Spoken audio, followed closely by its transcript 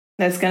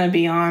that's going to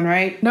be on,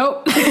 right?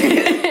 Nope.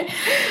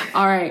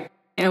 All right.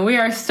 And we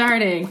are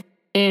starting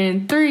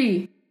in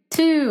 3,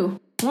 2,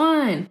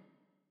 1.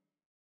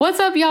 What's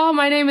up, y'all?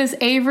 My name is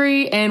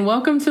Avery, and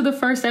welcome to the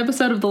first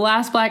episode of The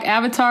Last Black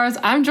Avatars.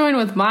 I'm joined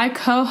with my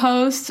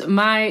co-host,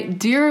 my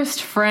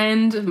dearest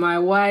friend, my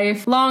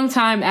wife,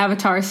 longtime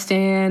Avatar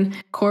stan,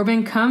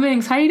 Corbin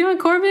Cummings. How you doing,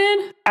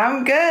 Corbin?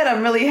 I'm good.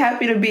 I'm really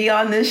happy to be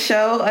on this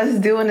show, us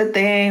doing the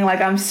thing.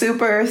 Like, I'm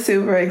super,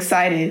 super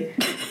excited.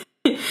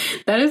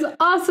 That is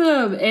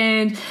awesome.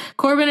 And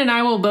Corbin and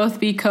I will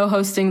both be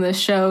co-hosting this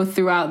show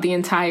throughout the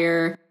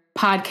entire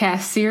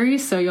podcast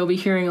series. So you'll be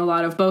hearing a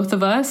lot of both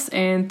of us.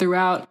 And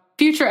throughout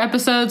future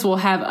episodes, we'll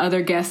have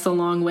other guests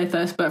along with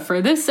us. But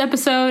for this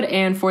episode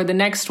and for the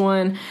next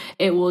one,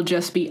 it will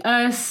just be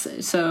us.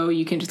 So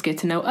you can just get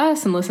to know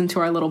us and listen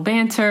to our little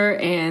banter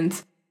and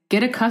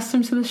get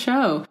accustomed to the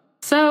show.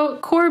 So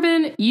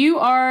Corbin, you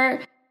are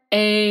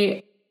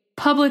a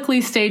publicly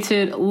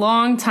stated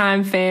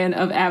longtime fan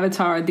of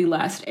Avatar: The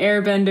Last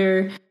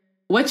Airbender.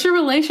 What's your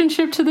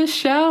relationship to this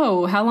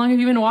show? How long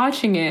have you been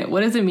watching it? What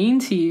does it mean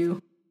to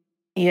you?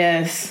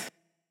 Yes.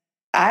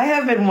 I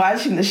have been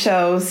watching the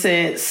show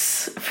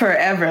since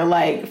forever,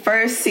 like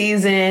first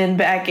season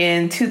back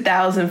in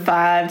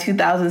 2005,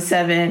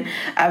 2007.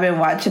 I've been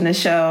watching the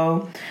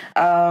show.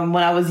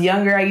 When I was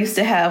younger, I used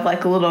to have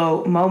like a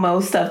little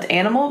Momo stuffed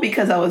animal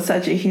because I was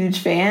such a huge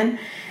fan.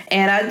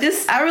 And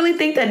I really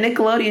think that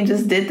Nickelodeon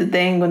just did the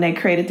thing when they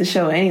created the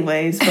show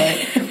anyways.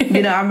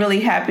 But, I'm really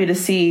happy to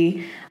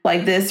see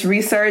like this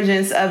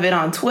resurgence of it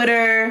on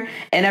Twitter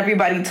and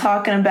everybody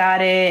talking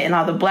about it and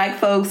all the Black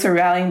folks are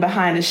rallying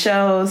behind the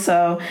show.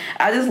 So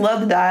I just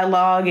love the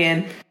dialogue,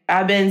 and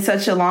I've been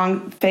such a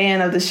long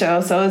fan of the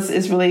show. So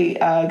it's really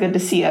good to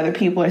see other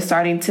people are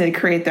starting to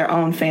create their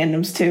own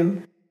fandoms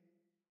too.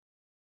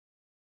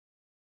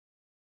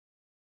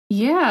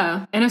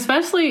 Yeah, and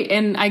especially,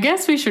 and I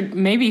guess we should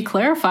maybe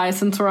clarify,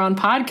 since we're on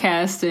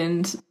podcast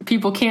and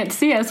people can't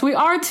see us, we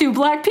are two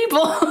Black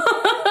people.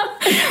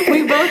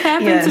 We both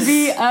happen to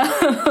be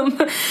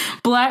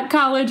Black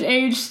college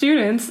age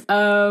students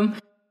who,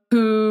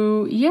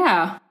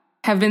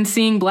 have been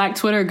seeing Black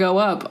Twitter go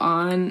up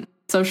on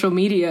social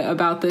media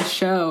about this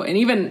show. And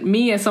even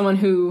me, as someone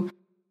who,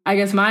 I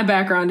guess my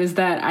background is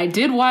that I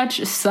did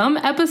watch some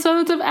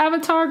episodes of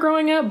Avatar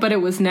growing up, but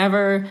it was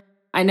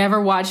I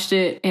never watched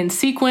it in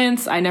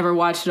sequence. I never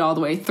watched it all the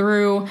way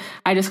through.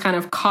 I just kind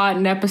of caught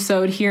an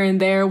episode here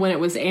and there when it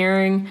was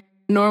airing,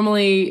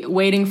 normally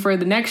waiting for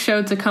the next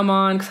show to come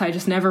on because I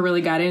just never really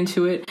got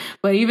into it.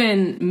 But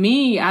even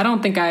me, I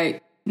don't think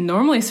I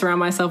normally surround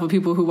myself with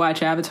people who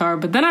watch Avatar.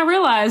 But then I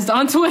realized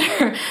on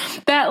Twitter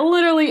that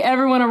literally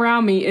everyone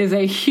around me is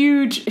a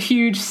huge,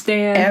 huge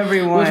stan.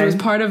 Everyone. Which was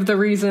part of the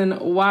reason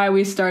why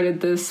we started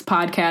this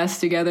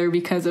podcast together,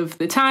 because of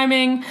the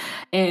timing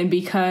and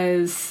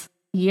because...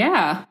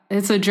 yeah,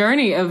 it's a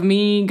journey of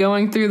me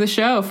going through the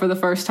show for the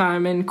first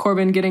time and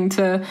Corbin getting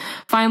to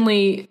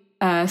finally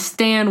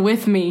stand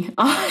with me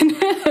on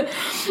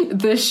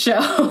this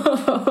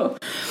show.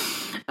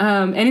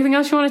 Anything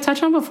else you want to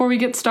touch on before we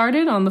get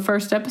started on the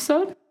first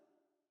episode?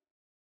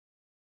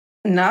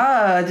 No,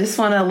 I just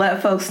want to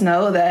let folks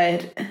know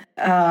that,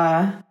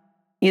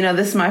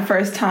 this is my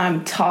first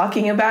time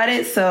talking about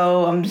it.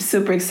 So I'm just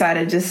super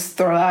excited to just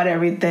throw out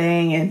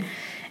everything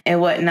and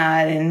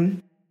whatnot.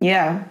 And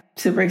yeah.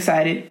 Super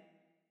excited.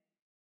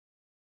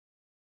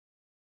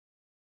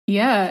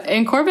 Yeah,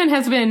 and Corbin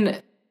has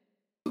been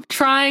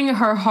trying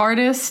her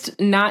hardest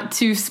not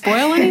to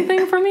spoil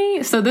anything for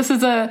me. So this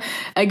is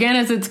again,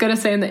 as it's going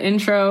to say in the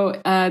intro,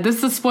 this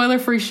is a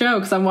spoiler-free show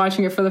because I'm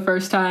watching it for the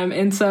first time.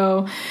 And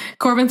so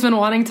Corbin's been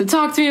wanting to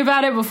talk to me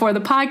about it before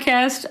the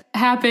podcast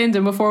happened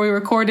and before we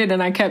recorded.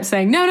 And I kept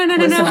saying, no.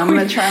 Listen, I'm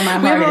going to try my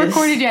hardest. We haven't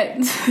recorded yet.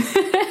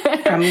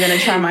 I'm going to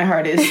try my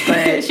hardest.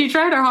 But she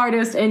tried her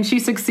hardest and she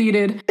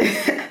succeeded.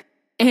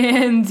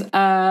 And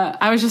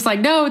I was just like,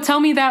 no,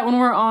 tell me that when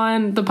we're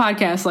on the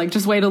podcast. Like,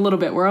 just wait a little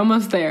bit. We're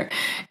almost there.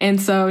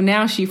 And so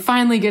now she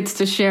finally gets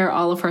to share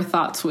all of her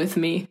thoughts with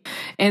me.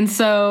 And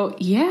so,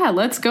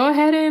 let's go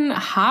ahead and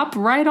hop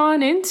right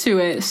on into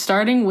it,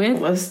 starting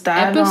with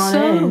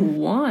episode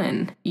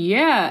 1.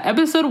 Yeah,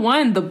 episode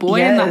 1, The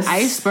Boy and the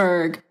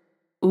Iceberg.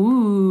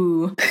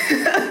 Ooh.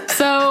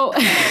 So,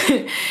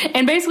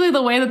 and basically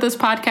the way that this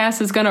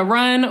podcast is going to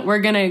run, we're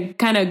going to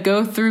kind of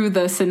go through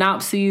the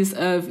synopses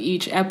of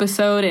each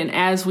episode. And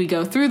as we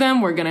go through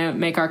them, we're going to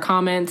make our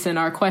comments and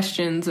our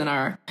questions and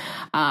our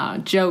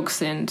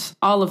jokes and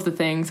all of the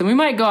things. And we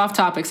might go off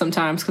topic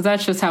sometimes because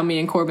that's just how me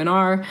and Corbin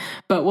are.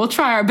 But we'll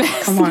try our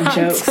best not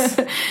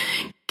to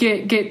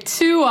get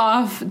too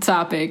off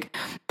topic.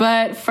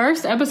 But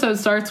first episode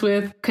starts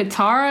with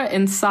Katara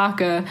and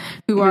Sokka,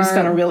 who We're just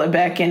going to reel it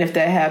back in if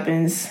that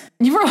happens.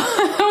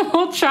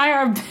 We'll try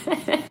our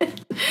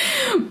best.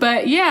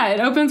 But yeah,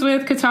 it opens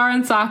with Katara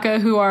and Sokka,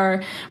 who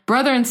are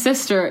brother and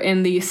sister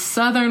in the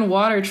Southern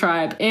Water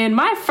Tribe. And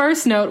my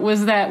first note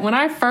was that when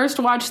I first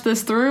watched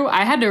this through,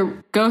 I had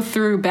to go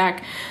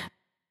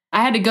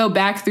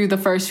back through the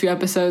first few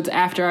episodes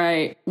after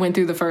I went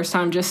through the first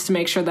time just to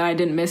make sure that I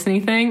didn't miss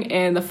anything.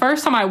 And the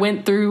first time I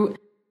went through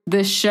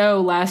this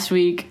show last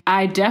week,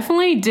 I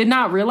definitely did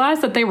not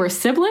realize that they were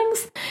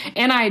siblings.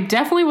 And I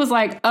definitely was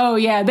like, oh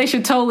yeah, they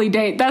should totally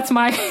date. That's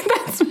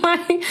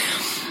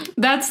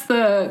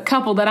the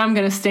couple that I'm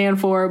going to stand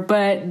for.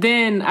 But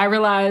then I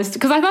realized,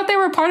 because I thought they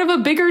were part of a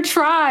bigger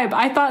tribe.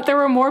 I thought there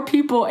were more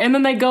people. And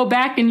then they go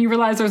back and you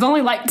realize there's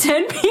only like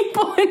 10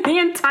 people in the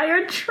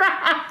entire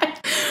tribe.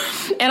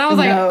 And I was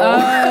like,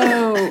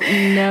 oh,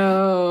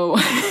 no.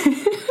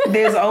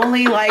 There's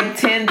only like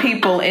 10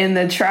 people in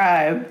the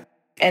tribe.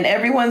 And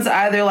everyone's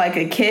either like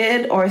a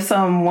kid or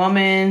some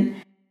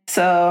woman.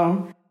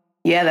 So,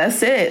 yeah,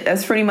 that's it.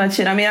 That's pretty much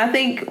it. I mean, I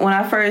think when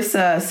I first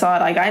saw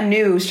it, like, I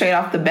knew straight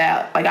off the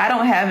bat, like, I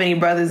don't have any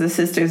brothers or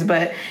sisters,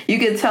 but you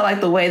could tell,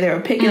 like, the way they were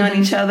picking on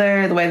each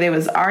other, the way they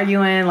was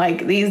arguing.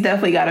 Like, these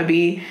definitely got to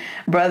be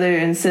brother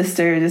and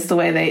sister, just the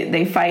way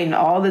they fighting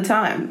all the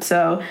time.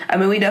 So, I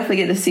mean, we definitely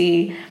get to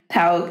see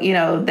how, you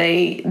know,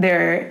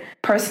 their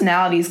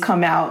personalities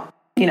come out,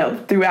 you know,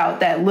 throughout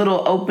that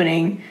little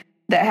opening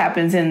that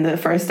happens in the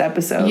first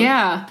episode.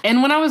 Yeah.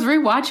 And when I was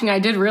rewatching, I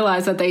did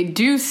realize that they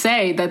do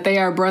say that they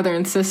are brother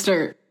and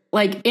sister,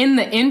 like in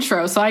the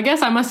intro. So I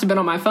guess I must have been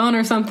on my phone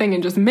or something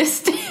and just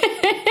missed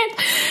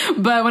it.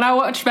 But when I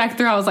watched back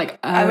through, I was like,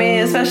 oh, I mean,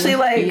 especially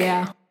like,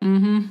 yeah.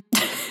 Mm-hmm.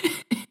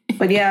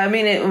 But yeah, I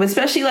mean,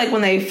 especially like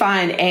when they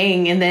find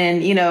Aang and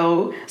then, you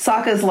know,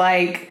 Sokka's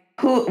like,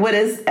 what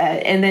is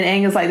that? And then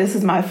Aang is like, this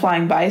is my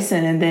flying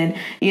bison. And then,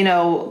 you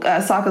know,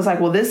 Sokka's like,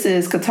 well, this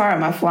is Katara,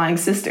 my flying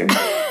sister.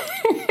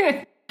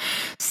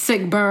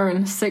 Sick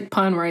burn, sick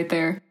pun right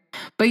there.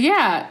 But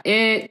yeah,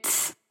 it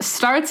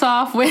starts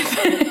off with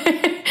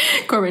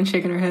Corbin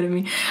shaking her head at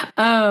me.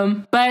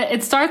 But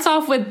it starts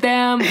off with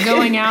them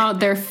going out,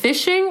 they're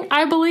fishing,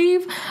 I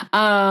believe.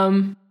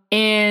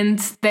 And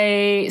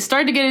they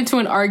start to get into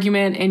an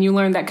argument, and you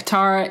learn that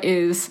Katara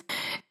is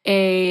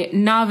a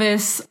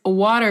novice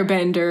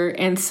waterbender.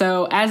 And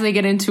so as they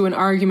get into an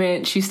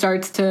argument, she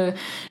starts to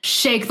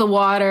shake the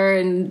water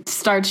and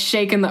starts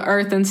shaking the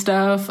earth and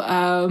stuff.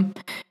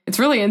 It's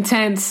really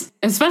intense,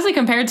 especially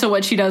compared to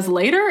what she does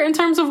later in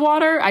terms of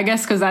water, I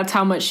guess, because that's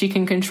how much she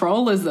can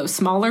control is those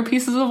smaller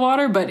pieces of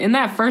water. But in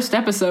that first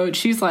episode,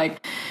 she's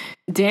like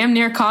damn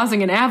near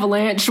causing an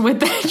avalanche with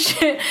that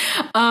shit.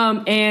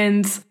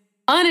 And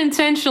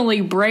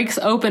unintentionally breaks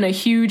open a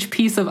huge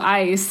piece of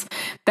ice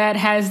that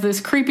has this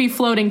creepy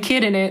floating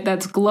kid in it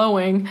that's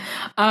glowing.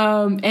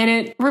 And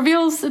it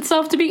reveals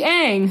itself to be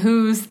Aang,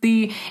 who's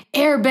the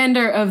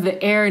airbender of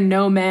the air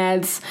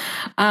nomads,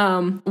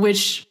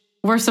 which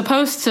were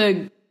supposed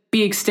to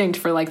be extinct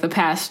for like the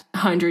past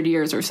 100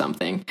 years or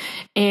something.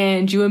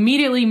 And you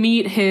immediately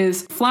meet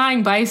his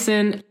flying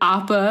bison,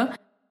 Appa,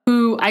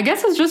 who I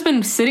guess has just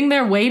been sitting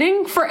there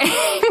waiting for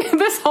Aang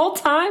this whole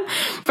time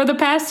for the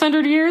past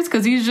 100 years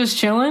because he's just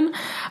chilling.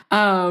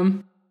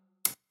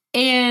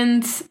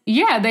 And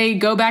yeah, they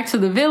go back to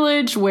the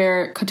village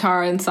where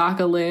Katara and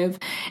Sokka live.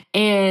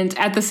 And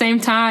at the same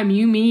time,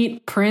 you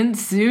meet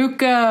Prince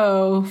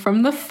Zuko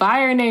from the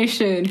Fire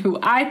Nation, who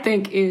I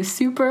think is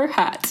super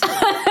hot.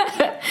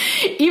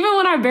 Even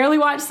when I barely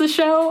watched the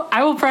show,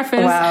 I will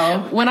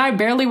preface, when I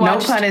barely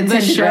watched the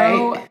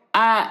show, right?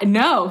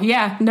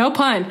 No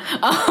pun.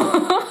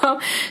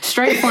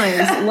 Straight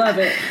flames, love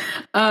it.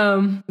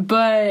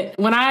 But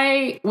when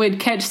I would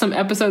catch some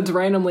episodes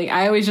randomly,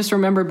 I always just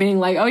remember being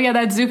like, oh yeah,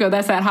 that's Zuko.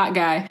 That's that hot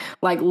guy.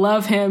 Like,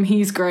 love him.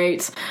 He's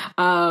great.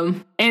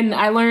 And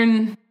I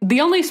learn,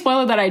 the only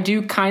spoiler that I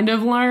do kind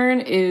of learn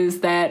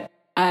is that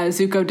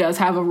Zuko does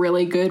have a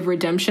really good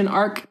redemption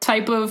arc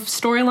type of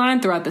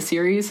storyline throughout the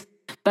series.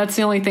 That's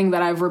the only thing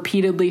that I've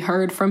repeatedly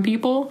heard from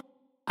people.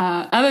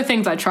 Other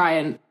things I try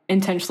and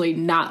intentionally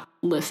not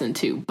listen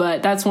to,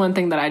 but that's one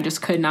thing that I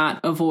just could not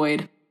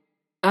avoid.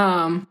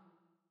 And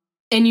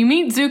you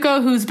meet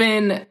Zuko, who's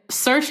been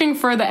searching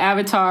for the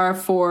Avatar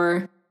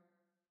for,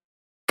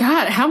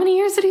 God, how many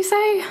years did he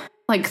say?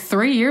 Like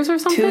 3 years or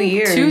something? 2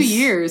 years. 2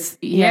 years.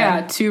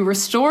 Yeah, to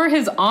restore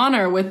his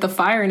honor with the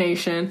Fire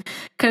Nation.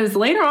 Because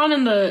later on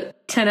in the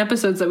 10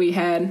 episodes that we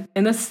had,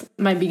 and this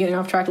might be getting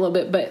off track a little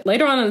bit, but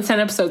later on in the 10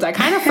 episodes, I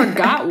kind of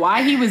forgot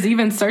why he was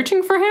even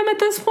searching for him at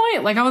this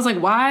point. Like, I was like,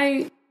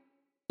 why?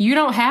 You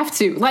don't have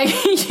to. Like,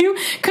 you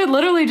could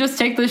literally just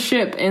take the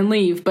ship and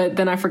leave. But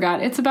then I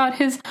forgot it's about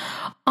his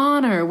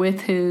honor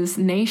with his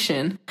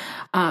nation.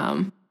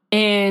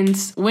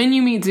 And when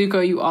you meet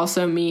Zuko, you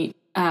also meet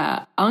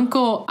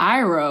Uncle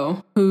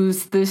Iroh,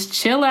 who's this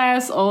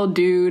chill-ass old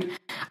dude.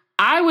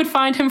 I would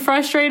find him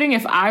frustrating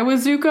if I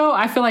was Zuko.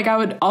 I feel like I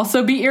would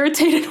also be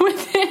irritated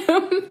with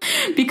him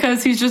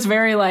because he's just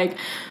very like,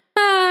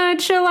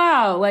 chill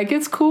out. Like,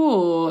 it's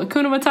cool.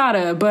 Hakuna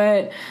Matata.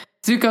 But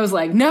Zuko's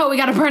like, no, we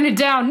gotta burn it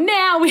down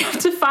now. We have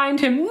to find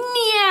him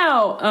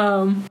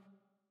now.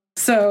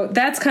 So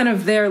that's kind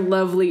of their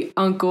lovely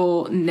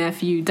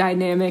uncle-nephew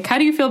dynamic. How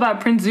do you feel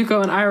about Prince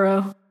Zuko and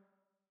Iroh?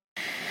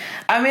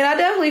 I mean, I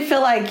definitely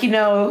feel like, you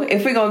know,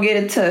 if we're going to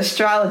get into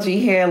astrology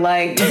here,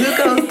 like,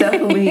 Zuko's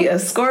definitely a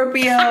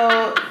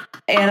Scorpio.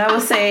 And I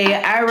would say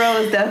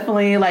Iroh is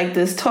definitely like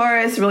this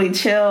Taurus, really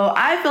chill.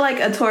 I feel like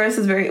a Taurus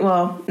is very,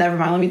 well, never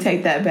mind. Let me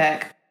take that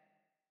back.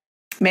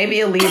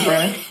 Maybe a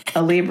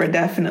Libra,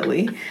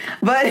 definitely.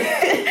 But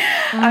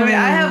I mean,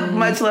 I have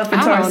much love for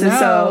Tauruses,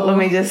 so let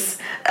me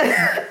just,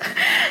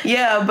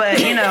 yeah.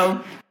 But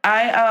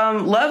I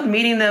loved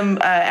meeting them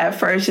at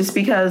first, just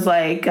because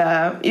like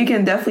you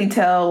can definitely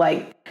tell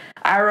like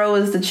Iroh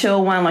is the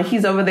chill one. Like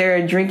he's over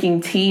there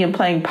drinking tea and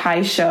playing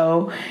Pai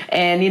Sho,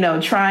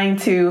 and trying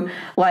to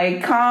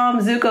like calm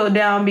Zuko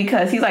down,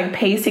 because he's like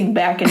pacing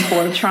back and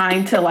forth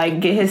trying to like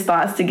get his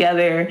thoughts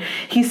together.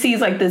 He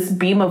sees like this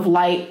beam of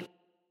light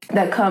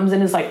that comes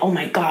and is like, oh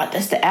my God,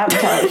 that's the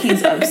Avatar.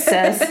 He's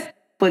obsessed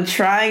with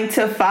trying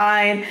to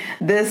find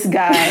this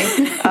guy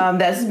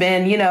that's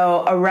been,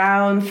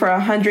 around for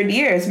 100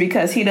 years,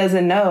 because he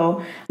doesn't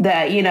know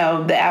that,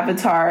 the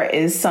Avatar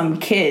is some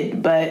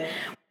kid. But,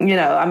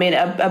 I mean,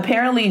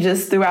 apparently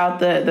just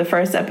throughout the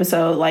first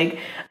episode, like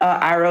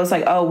Iroh's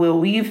like, oh, well,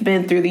 we've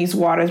been through these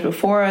waters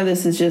before.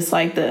 This is just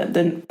like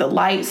the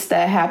lights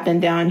that happen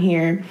down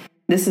here.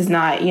 This is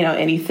not,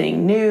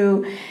 anything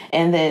new.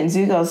 And then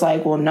Zuko's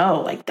like, well,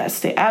 no, like that's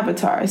the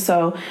Avatar.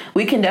 So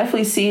we can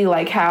definitely see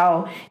like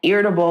how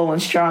irritable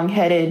and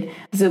strong-headed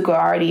Zuko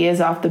already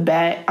is off the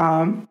bat.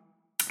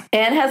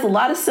 And has a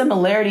lot of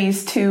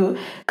similarities to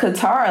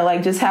Katara,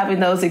 like just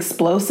having those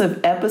explosive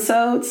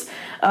episodes,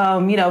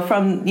 from,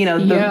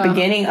 the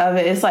beginning of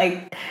it. It's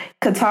like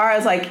Katara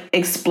is like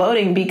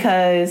exploding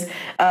because,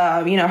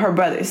 her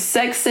brother's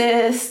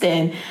sexist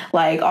and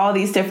like all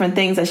these different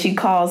things that she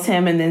calls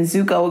him. And then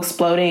Zuko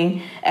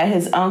exploding at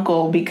his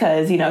uncle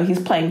because, he's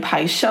playing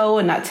Pai Sho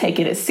and not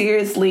taking it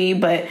seriously.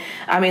 But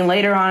I mean,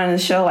 later on in the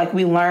show, like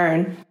we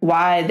learn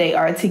why they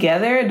are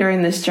together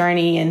during this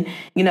journey and,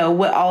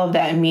 what all of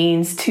that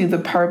means to the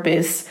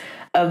purpose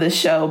of the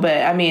show.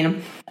 But I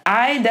mean,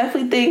 I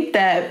definitely think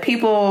that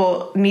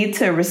people need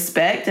to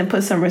respect and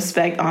put some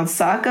respect on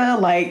Sokka.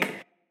 Like,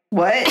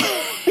 what?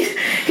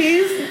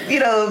 He's,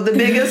 the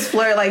biggest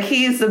flirt. Like,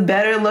 he's the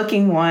better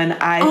looking one,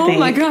 I think. Oh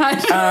my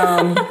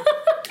God.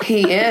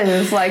 He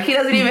is. Like, he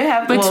doesn't even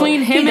have to.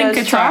 Between him and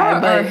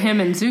Katara, or him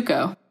and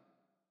Zuko?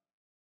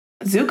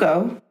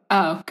 Zuko.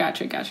 Oh,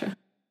 gotcha.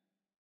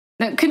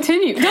 No,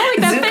 continue. Don't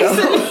make that face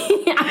at me.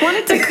 I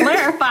wanted to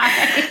clarify.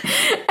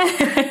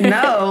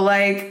 No,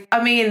 like,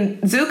 I mean,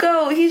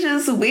 Zuko, he's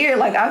just weird.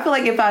 Like, I feel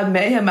like if I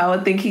met him, I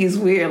would think he's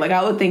weird. Like,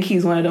 I would think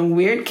he's one of them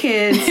weird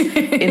kids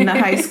in the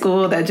high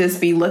school that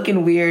just be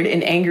looking weird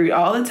and angry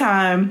all the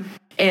time.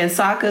 And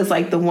Sokka's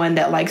like the one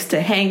that likes to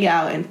hang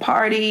out and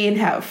party and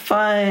have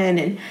fun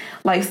and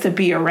likes to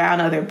be around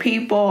other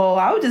people.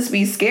 I would just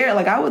be scared.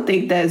 Like, I would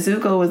think that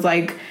Zuko was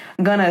like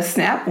gonna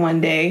snap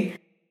one day.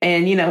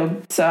 And,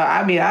 so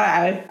I mean,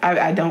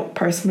 I don't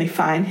personally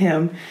find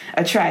him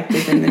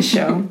attractive in this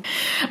show.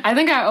 I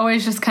think I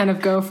always just kind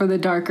of go for the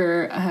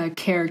darker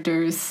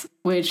characters,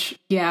 which,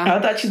 yeah.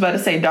 I thought you was about to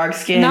say dark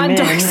skin. Not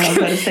dark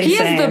skin. He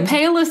is the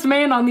palest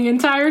man on the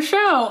entire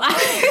show.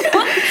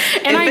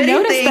 And I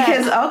noticed that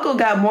his uncle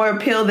got more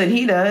appeal than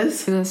he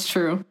does. That's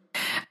true.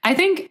 I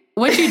think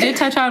what you did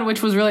touch on,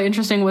 which was really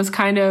interesting, was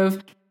kind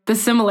of the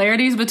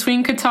similarities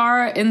between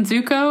Katara and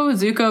Zuko.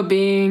 Zuko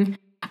being,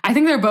 I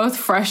think they're both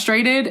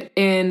frustrated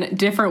in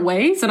different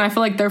ways, and I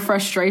feel like their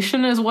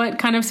frustration is what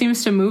kind of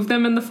seems to move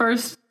them in the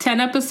first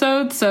 10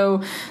 episodes.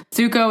 So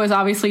Zuko is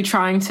obviously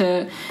trying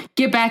to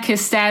get back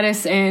his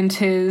status and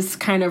his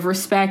kind of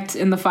respect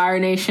in the Fire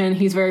Nation.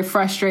 He's very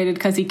frustrated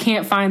because he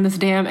can't find this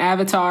damn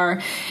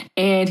Avatar,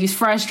 and he's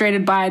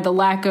frustrated by the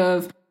lack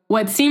of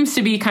what seems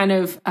to be kind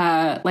of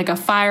like a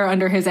fire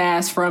under his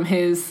ass from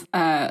his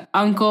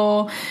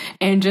uncle,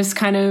 and just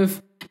kind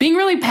of being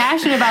really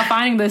passionate about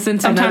finding this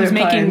and sometimes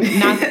making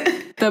not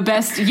the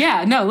best.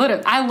 Yeah, no,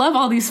 literally, I love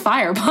all these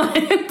fire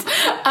puns.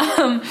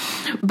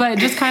 But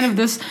just kind of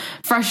this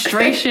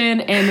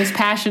frustration and this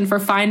passion for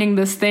finding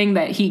this thing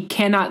that he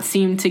cannot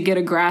seem to get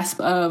a grasp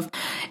of.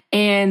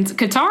 And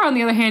Katara, on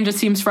the other hand, just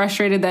seems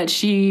frustrated that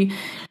she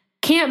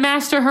can't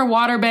master her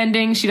water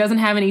bending. She doesn't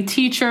have any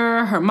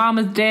teacher. Her mom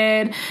is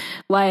dead.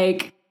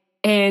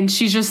 And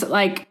she's just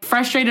like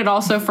frustrated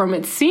also from,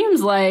 it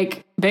seems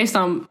like, based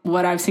on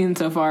what I've seen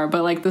so far,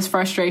 but like this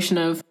frustration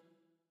of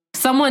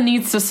someone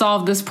needs to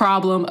solve this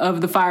problem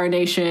of the Fire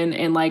Nation,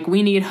 and like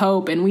we need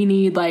hope and we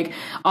need like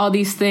all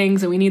these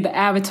things and we need the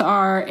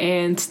Avatar,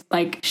 and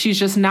like she's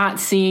just not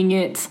seeing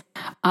it.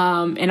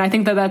 And I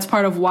think that that's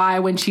part of why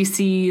when she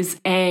sees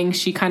Aang,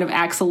 she kind of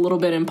acts a little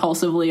bit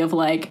impulsively of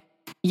like,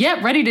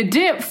 yep, ready to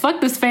dip. Fuck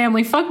this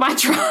family. Fuck my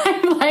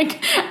tribe.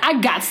 Like, I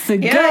got to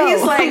go. Yeah,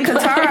 he's like,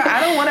 Katara,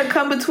 I don't want to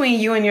come between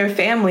you and your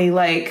family.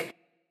 Like,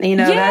 she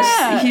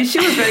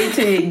was ready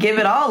to give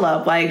it all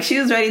up. Like, she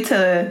was ready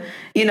to,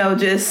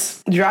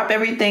 just drop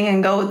everything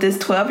and go with this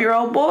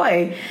 12-year-old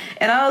boy.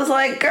 And I was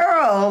like,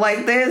 girl,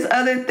 like, there's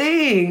other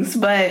things.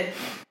 But,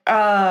 you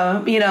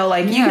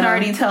can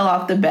already tell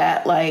off the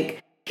bat,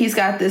 like, he's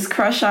got this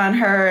crush on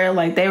her.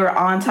 Like, they were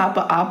on top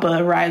of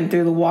Appa riding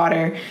through the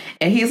water,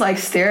 and he's like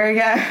staring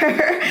at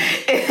her.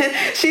 And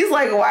she's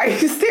like, why are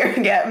you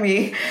staring at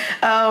me?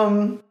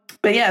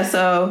 But yeah,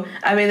 so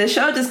I mean, the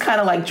show just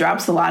kind of like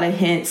drops a lot of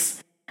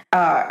hints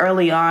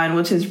early on,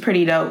 which is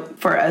pretty dope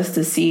for us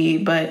to see.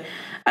 But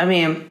I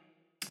mean,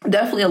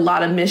 definitely a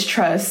lot of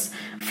mistrust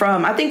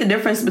from, I think the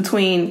difference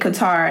between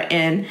Katara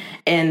and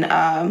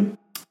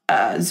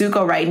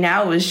Zuko right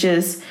now is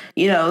just,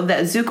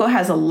 that Zuko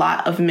has a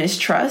lot of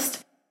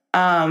mistrust.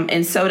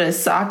 And so does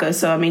Sokka.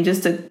 So, I mean,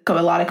 just a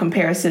lot of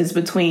comparisons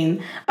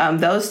between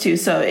those two.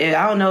 So I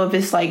don't know if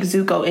it's like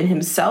Zuko in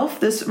himself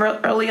this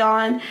early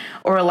on,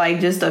 or like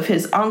just of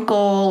his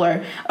uncle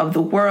or of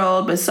the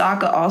world. But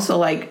Sokka also,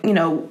 like,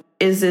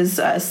 is this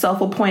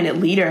self-appointed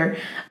leader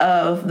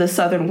of the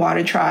Southern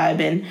Water Tribe.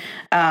 And,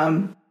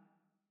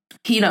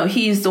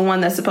 he's the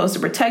one that's supposed to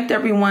protect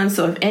everyone.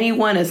 So if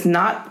anyone is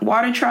not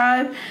Water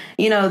Tribe,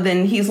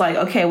 then he's like,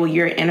 okay, well,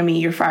 you're an enemy,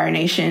 you're Fire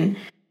Nation.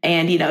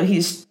 And,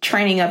 he's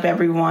training up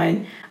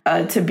everyone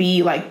to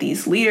be like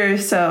these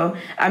leaders. So,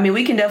 I mean,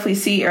 we can definitely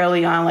see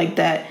early on like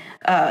that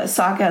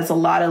Sokka has a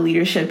lot of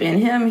leadership in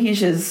him. He's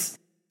just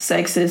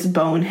sexist,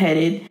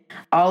 boneheaded,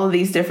 all of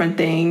these different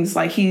things.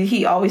 Like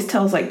he always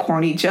tells like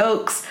corny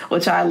jokes,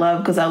 which I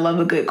love because I love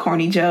a good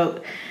corny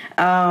joke.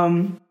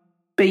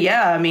 But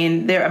yeah,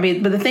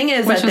 but the thing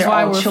is that they're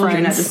all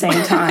children at the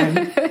same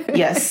time.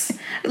 Yes.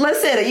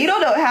 Listen, you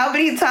don't know how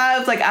many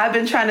times like I've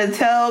been trying to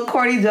tell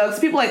corny jokes.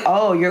 People are like,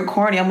 oh, you're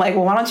corny. I'm like,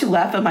 well, why don't you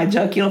laugh at my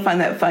joke? You don't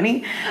find that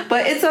funny?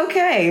 But it's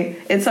okay.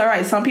 It's all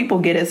right. Some people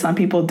get it. Some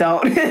people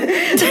don't.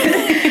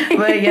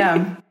 But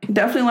yeah,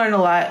 definitely learned a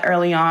lot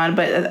early on.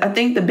 But I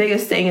think the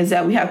biggest thing is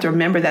that we have to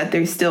remember that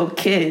they're still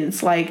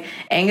kids. Like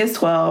Aang is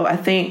 12. I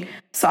think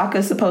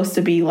Sokka's supposed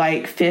to be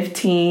like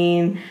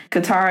 15.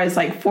 Katara is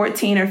like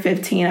 14 or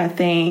 15, I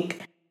think.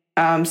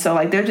 So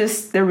like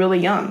they're really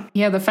young.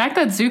 Yeah, the fact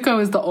that Zuko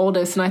is the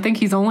oldest, and I think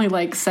he's only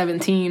like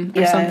 17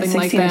 or something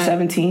like that. 16 or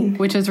 17.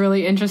 Which is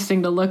really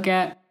interesting to look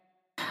at.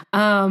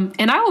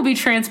 And I will be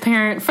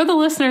transparent for the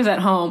listeners at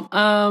home.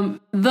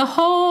 The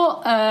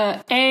whole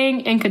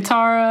Aang and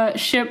Katara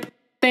ship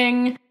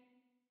thing,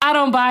 I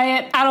don't buy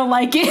it. I don't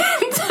like it.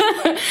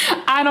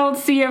 I don't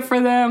see it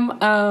for them.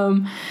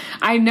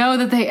 I know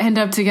that they end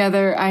up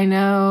together. I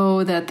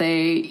know that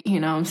they,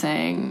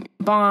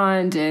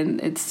 bond and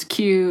it's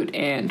cute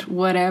and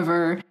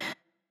whatever.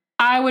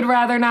 I would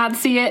rather not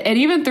see it. And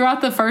even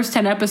throughout the first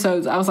 10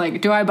 episodes, I was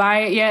like, do I buy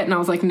it yet? And I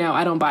was like, no,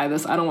 I don't buy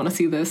this. I don't want to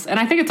see this. And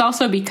I think it's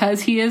also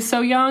because he is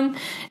so young.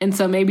 And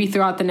so maybe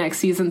throughout the next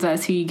seasons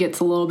as he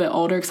gets a little bit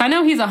older, because I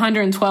know he's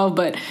 112,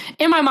 but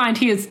in my mind,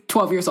 he is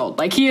 12 years old.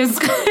 Like he is,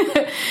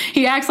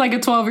 he acts like a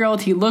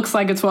 12-year-old. He looks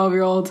like a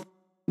 12-year-old.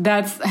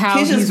 That's how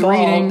he's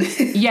reading.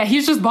 Yeah,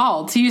 he's just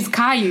bald. He's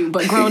Caillou,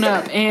 but grown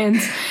up. And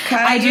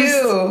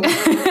Caillou.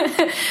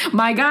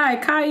 My guy,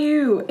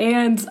 Caillou.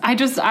 And I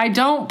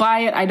don't buy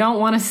it. I don't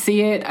want to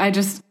see it.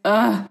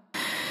 But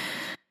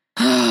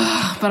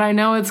I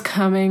know it's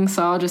coming,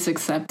 so I'll just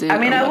accept it. I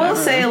mean, I will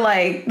say,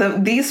 like,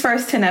 these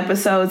first 10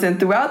 episodes and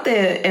throughout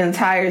the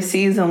entire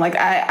season, like,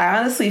 I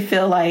honestly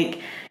feel like,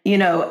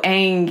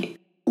 Aang,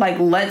 like,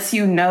 lets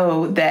you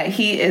know that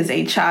he is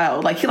a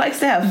child. Like, he likes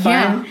to have fun.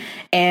 Yeah.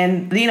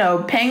 And,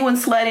 penguin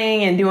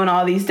sledding and doing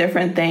all these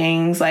different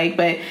things, like,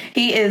 but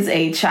he is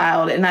a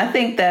child. And I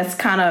think that's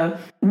kind of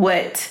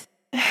what,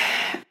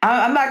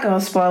 I'm not going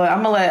to spoil it.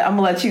 I'm going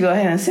to let you go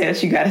ahead and say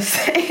what you got to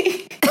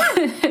say.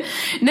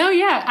 No,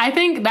 yeah. I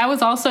think that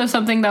was also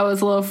something that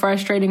was a little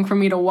frustrating for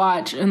me to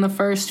watch in the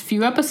first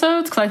few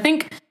episodes. Because I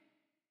think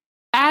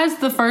as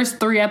the first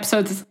 3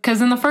 episodes,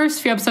 because in the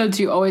first few episodes,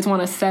 you always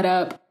want to set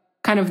up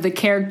kind of the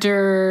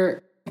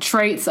character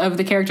traits of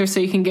the character so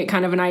you can get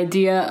kind of an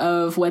idea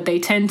of what they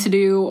tend to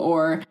do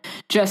or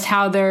just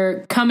how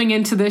they're coming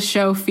into this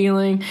show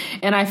feeling.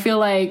 And I feel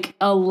like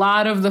a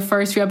lot of the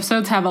first few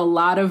episodes have a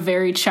lot of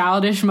very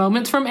childish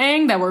moments from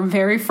Aang that were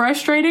very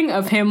frustrating,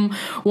 of him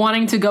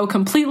wanting to go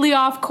completely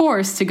off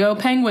course to go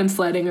penguin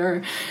sledding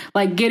or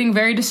like getting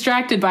very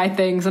distracted by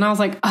things. And I was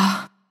like,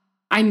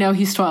 I know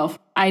he's 12.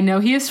 I know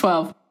he is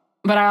 12,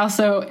 but I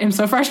also am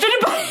so frustrated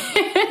by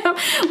him.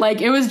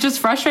 Like, it was just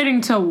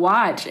frustrating to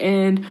watch.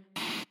 And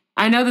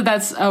I know that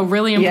that's a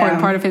really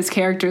important part of his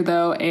character,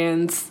 though,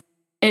 and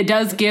it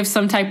does give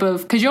some type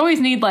of, because you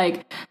always need,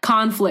 like,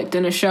 conflict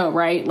in a show,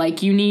 right?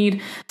 Like, you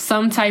need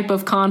some type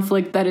of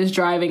conflict that is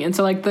driving. And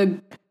so, like,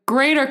 the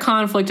greater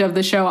conflict of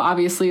the show,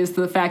 obviously, is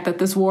the fact that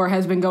this war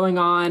has been going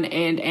on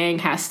and Aang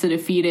has to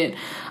defeat it,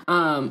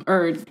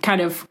 or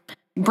kind of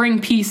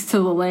bring peace to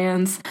the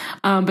lands.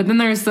 But then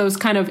there's those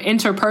kind of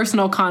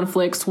interpersonal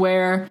conflicts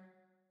where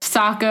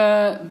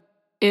Sokka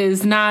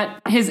is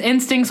not, his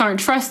instincts aren't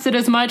trusted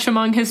as much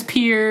among his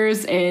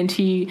peers, and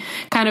he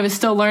kind of is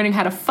still learning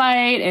how to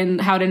fight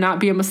and how to not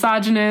be a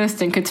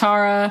misogynist, and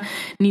Katara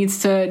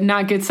needs to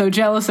not get so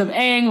jealous of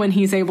Aang when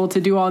he's able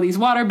to do all these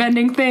water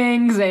bending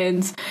things,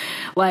 and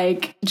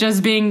like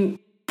just being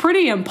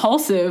pretty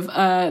impulsive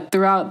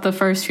throughout the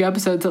first few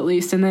episodes at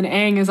least. And then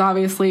Aang is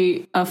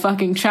obviously a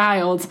fucking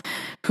child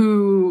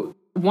who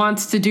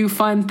wants to do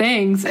fun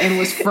things and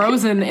was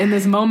frozen in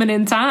this moment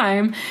in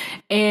time,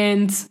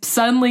 and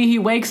suddenly he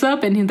wakes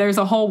up and there's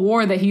a whole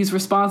war that he's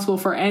responsible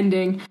for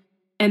ending,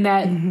 and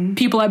that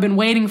people have been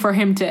waiting for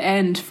him to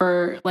end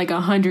for like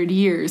 100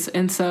 years.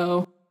 And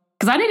so,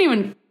 because I didn't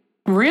even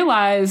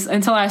realize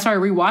until I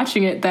started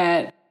rewatching it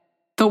that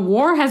the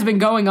war has been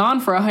going on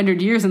for 100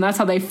 years, and that's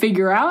how they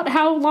figure out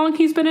how long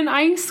he's been in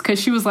ice.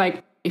 Because she was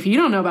like, if you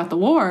don't know about the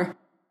war,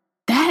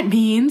 that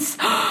means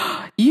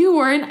you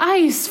were in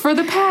ice for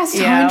the past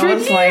 100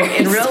 years. Like,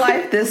 in real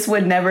life, this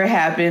would never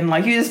happen.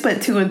 Like, you just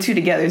put 2 and 2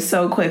 together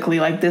so quickly.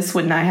 Like, this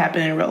would not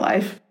happen in real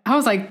life. I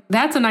was like,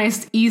 that's a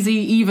nice, easy,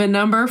 even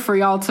number for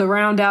y'all to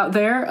round out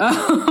there.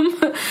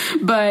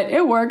 But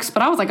it works.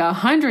 But I was like,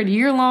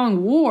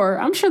 100-year-long war.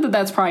 I'm sure that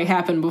that's probably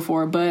happened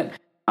before. But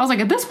I was like,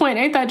 at this point,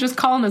 ain't that just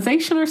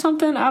colonization or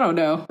something? I don't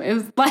know.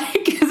 Is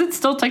it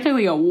still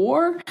technically a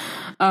war?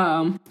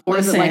 Or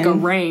is it like a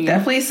reign?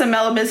 Definitely some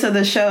elements of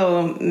the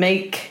show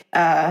make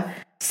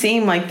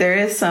seem like there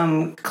is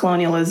some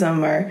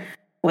colonialism or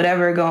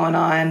whatever going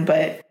on.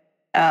 But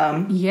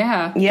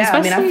yeah.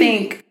 I mean, I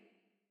think.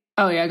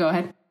 Oh, yeah, go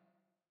ahead.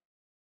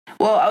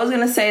 Well, I was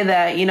going to say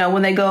that,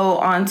 when they go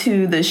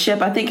onto the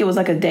ship, I think it was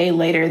like a day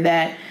later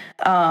that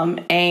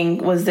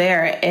Aang was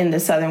there in the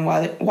Southern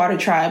Water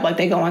Tribe. Like,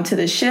 they go onto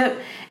the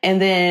ship,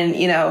 and then,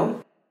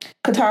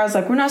 Katara's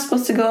like, we're not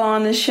supposed to go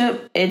on this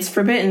ship. It's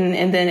forbidden.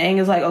 And then Aang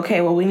is like,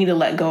 okay, well, we need to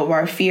let go of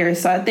our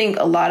fears. So I think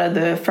a lot of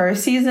the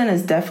first season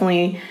is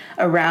definitely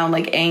around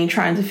like Aang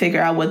trying to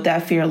figure out what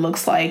that fear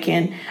looks like.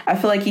 And I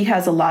feel like he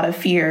has a lot of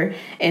fear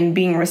in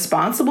being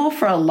responsible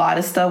for a lot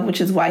of stuff,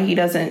 which is why he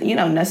doesn't,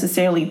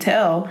 necessarily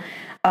tell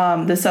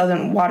the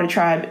Southern Water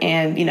Tribe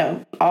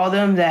and, all of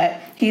them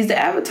that he's the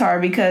Avatar,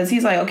 because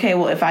he's like, okay,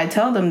 well, if I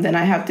tell them, then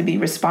I have to be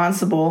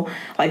responsible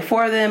like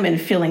for them and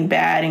feeling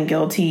bad and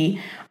guilty.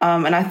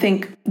 And I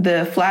think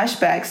the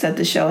flashbacks that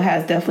the show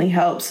has definitely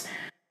helps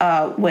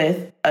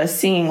with us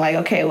seeing like,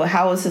 okay, well,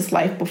 how was his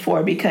life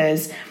before?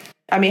 Because,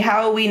 I mean,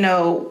 how will we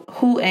know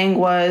who Aang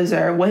was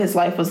or what his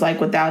life was like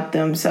without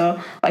them?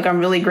 So, like, I'm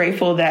really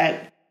grateful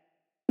that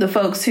the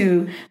folks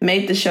who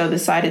made the show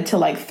decided to,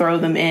 like, throw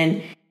them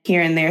in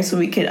here and there so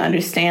we could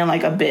understand,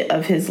 like, a bit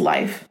of his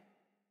life.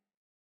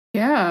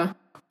 Yeah.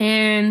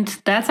 And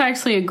that's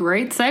actually a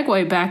great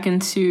segue back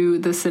into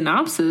the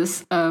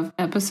synopsis of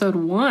episode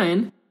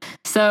 1.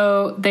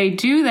 So they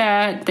do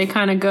that. They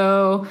kind of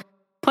go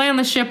play on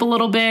the ship a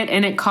little bit,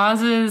 and it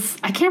causes,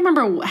 I can't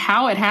remember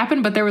how it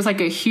happened, but there was like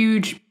a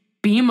huge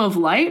beam of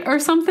light or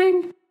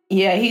something.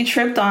 Yeah, he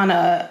tripped on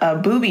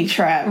a booby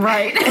trap.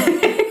 Right.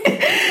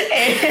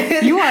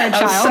 You are a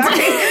child.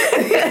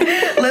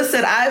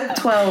 Listen, I'm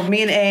 12.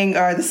 Me and Aang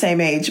are the same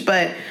age,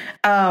 but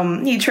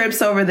he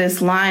trips over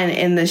this line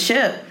in the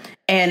ship,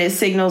 and it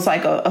signals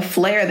like a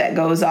flare that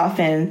goes off,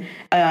 and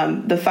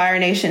the Fire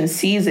Nation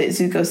sees it.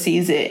 Zuko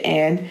sees it,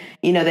 and,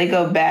 they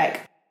go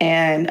back,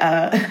 and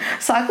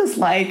Sokka's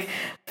like,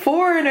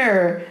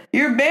 foreigner,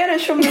 you're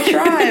banished from the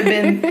tribe.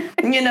 And,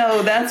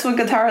 that's when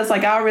Katara's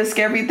like, I'll risk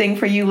everything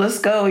for you. Let's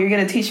go. You're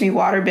going to teach me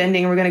water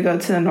bending. We're going to go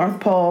to the North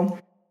Pole.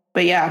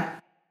 But yeah.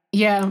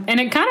 Yeah, and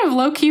it kind of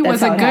low-key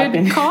was a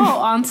good call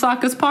on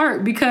Sokka's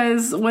part,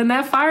 because when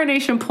that Fire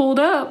Nation pulled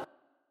up,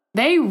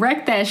 they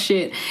wrecked that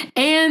shit.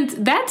 And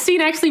that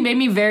scene actually made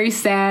me very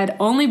sad,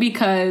 only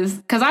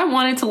because I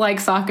wanted to like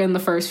Sokka in the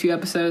first few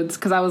episodes,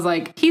 because I was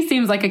like, he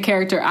seems like a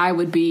character I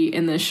would be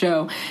in this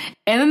show.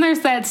 And then there's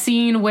that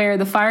scene where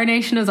the Fire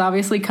Nation is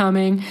obviously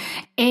coming,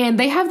 and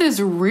they have this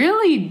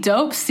really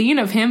dope scene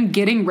of him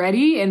getting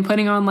ready and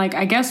putting on, like,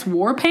 I guess,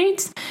 war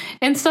paint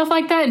and stuff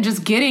like that, and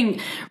just getting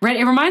ready.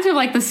 It reminds me of,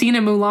 like, the scene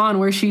in Mulan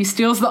where she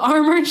steals the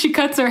armor and she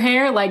cuts her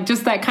hair, like,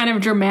 just that kind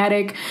of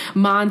dramatic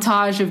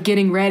montage of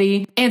getting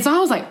ready. And so I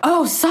was like,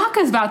 oh,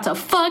 Sokka's about to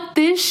fuck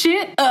this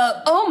shit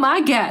up. Oh my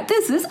God,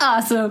 this is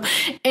awesome.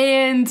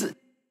 And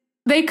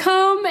they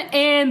come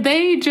and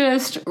they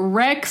just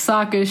wreck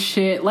Sokka's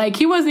shit. Like,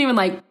 he wasn't even,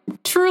 like,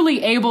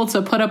 truly able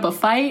to put up a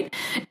fight.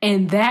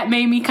 And that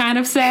made me kind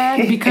of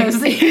sad,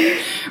 because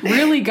he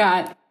really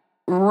got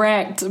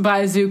wrecked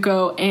by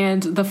Zuko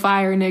and the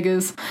fire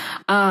niggas.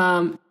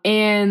 And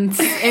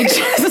it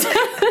just...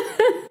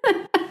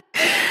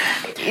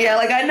 Yeah,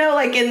 like, I know,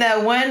 like, in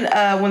that one,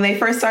 when they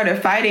first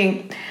started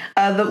fighting,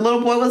 the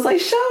little boy was like,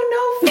 show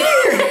no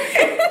fear.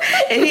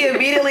 And he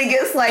immediately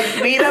gets, like,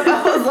 beat up.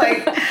 I was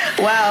like,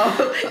 wow,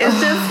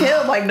 it's just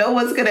him. Like, no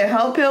one's going to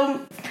help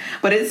him,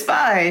 but it's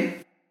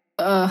fine.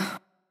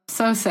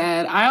 So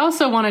sad. I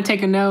also want to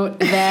take a note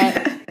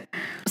that,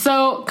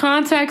 so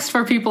context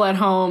for people at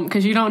home,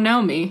 because you don't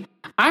know me,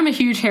 I'm a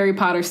huge Harry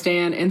Potter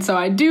stan, and so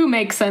I do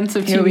make sense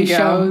of TV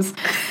shows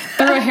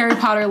through a Harry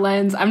Potter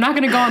lens. I'm not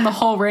going to go on the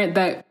whole rant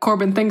that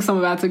Corbin thinks I'm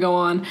about to go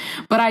on,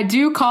 but I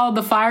do call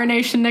the Fire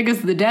Nation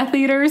niggas the Death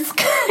Eaters,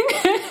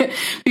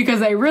 because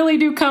they really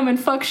do come and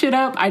fuck shit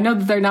up. I know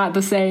that they're not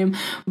the same,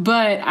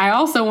 but I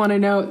also want to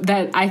note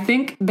that I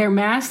think their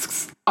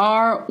masks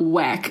are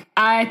whack.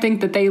 I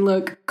think that they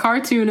look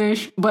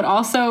cartoonish, but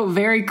also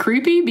very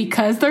creepy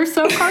because they're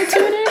so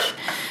cartoonish.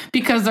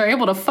 Because they're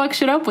able to fuck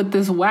shit up with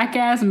this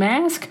whack-ass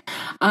mask.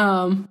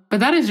 But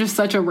that is just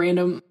such a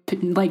random,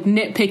 like,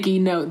 nitpicky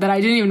note that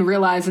I didn't even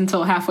realize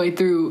until halfway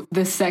through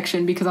this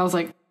section, because I was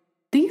like,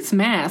 these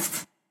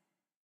masks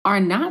are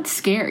not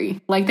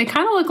scary. Like, they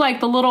kind of look like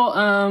the little,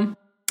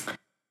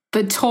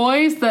 the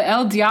toys, the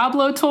El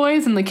Diablo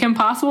toys in the Kim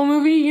Possible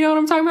movie. You know what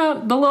I'm talking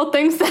about? The little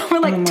things that were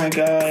like... Oh, my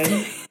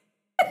God.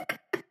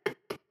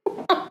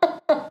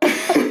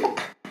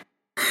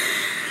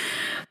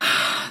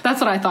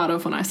 what I thought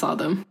of when I saw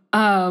them.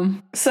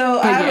 So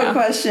I have a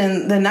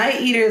question. The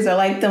Night Eaters are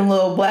like them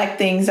little black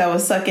things that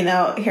was sucking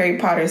out Harry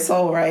Potter's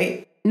soul,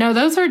 right? No,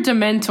 those are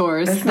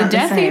Dementors. The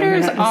Death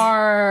Eaters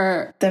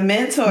are...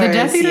 Dementors, The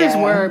Death Eaters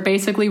were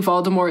basically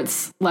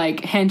Voldemort's,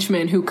 like,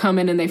 henchmen who come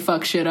in and they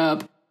fuck shit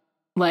up.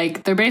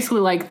 Like, they're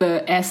basically like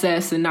the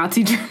SS in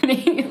Nazi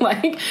Germany.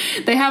 Like,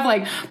 they have,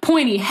 like,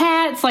 pointy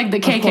hats, like the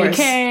KKK,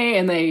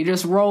 and they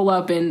just roll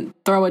up and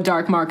throw a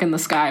dark mark in the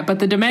sky. But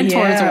the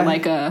Dementors are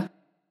like a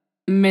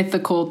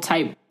mythical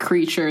type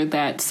creature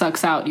that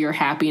sucks out your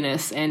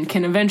happiness and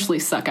can eventually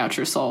suck out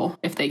your soul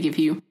if they give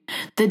you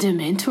the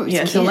Dementors.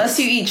 Yes, unless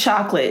you eat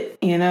chocolate,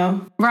 you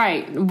know?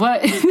 Right,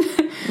 but...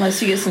 unless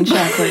you get some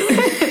chocolate.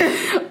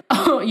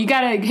 Oh, you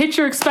gotta hit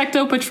your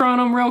Expecto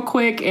Patronum real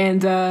quick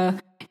and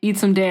eat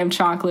some damn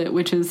chocolate,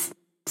 which is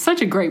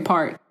such a great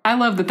part. I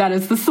love that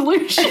is the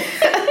solution.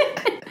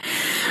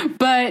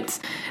 But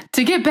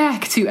to get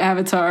back to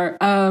Avatar,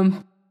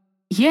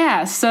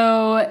 yeah,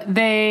 so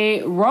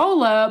they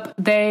roll up,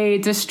 they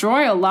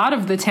destroy a lot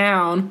of the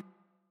town,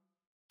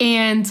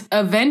 and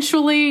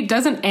eventually,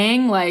 doesn't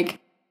Aang, like,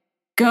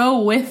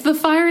 go with the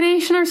Fire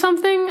Nation or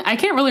something? I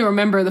can't really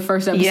remember the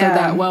first episode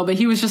that well, but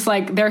he was just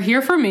like, they're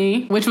here for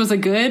me, which was a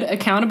good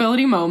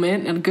accountability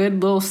moment, and a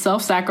good little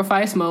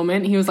self-sacrifice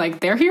moment. He was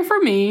like, they're here for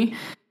me.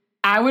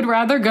 I would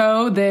rather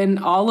go than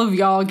all of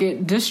y'all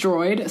get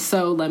destroyed,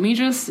 so let me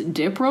just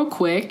dip real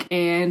quick,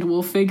 and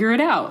we'll figure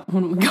it out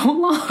when we go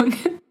along.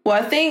 Well,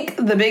 I think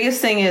the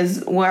biggest thing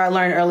is where I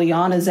learned early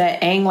on is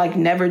that Aang, like,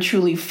 never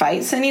truly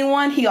fights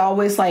anyone. He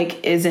always,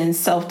 like, is in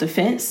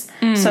self-defense.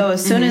 So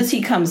as soon as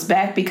he comes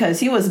back, because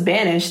he was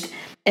banished,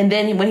 and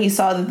then when he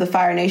saw that the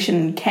Fire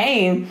Nation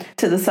came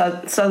to the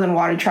Southern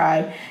Water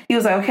Tribe, he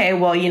was like, okay,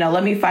 well, you know,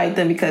 let me fight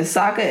them because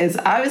Sokka is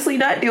obviously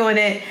not doing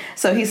it.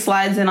 So he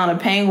slides in on a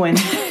penguin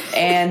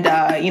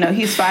and, you know,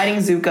 he's fighting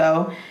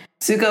Zuko.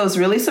 Zuko is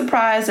really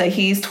surprised that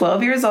he's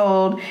 12 years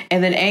old.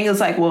 And then Aang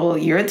is like, well,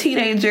 you're a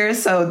teenager,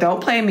 so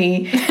don't play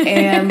me.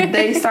 And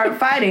they start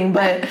fighting.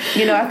 But,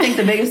 you know, I think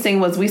the biggest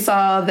thing was we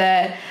saw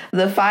that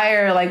the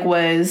fire, like,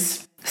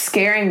 was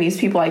scaring these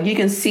people. Like, you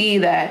can see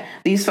that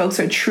these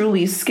folks are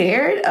truly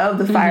scared of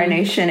the Fire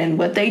Nation and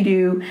what they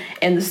do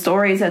and the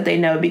stories that they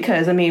know.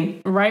 Because, I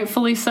mean...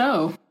 rightfully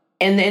so.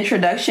 In the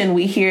introduction,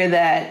 we hear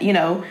that, you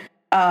know...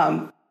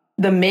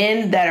 the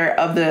men that are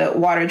of the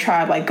Water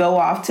Tribe, like, go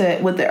off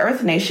with the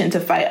Earth Nation to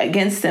fight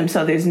against them.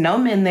 So there's no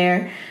men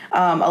there.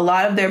 A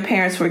lot of their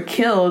parents were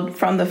killed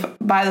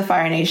by the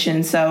Fire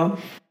Nation. So,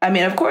 I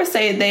mean, of course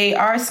they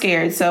are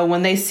scared. So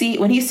when he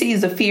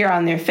sees the fear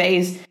on their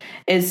face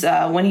is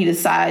when he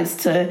decides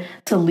to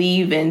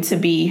leave and to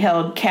be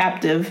held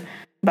captive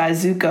by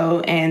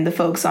Zuko and the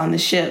folks on the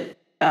ship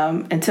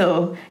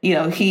until, you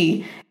know,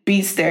 he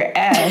beats their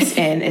ass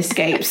and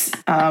escapes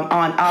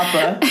on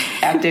Appa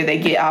after they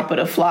get Appa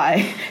to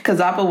fly, because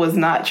Appa was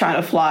not trying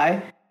to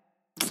fly.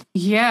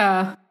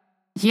 Yeah,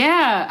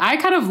 I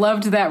kind of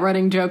loved that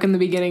running joke in the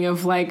beginning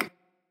of, like,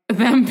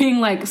 them being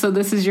like, so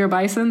this is your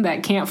bison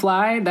that can't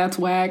fly? That's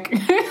whack.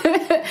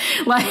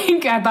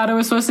 Like, I thought it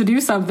was supposed to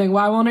do something.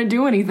 Why won't it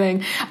do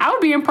anything? I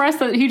would be impressed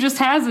that he just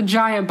has a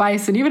giant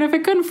bison, even if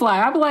it couldn't fly.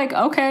 I'd be like,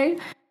 okay,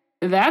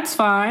 that's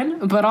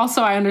fine. But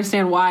also I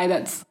understand why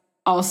that's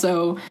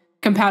also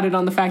compounded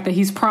on the fact that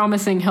he's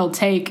promising he'll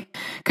take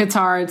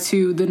Katara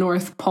to the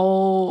North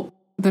Pole.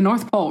 The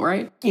North Pole,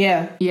 right?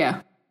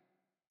 Yeah.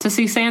 To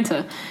see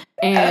Santa.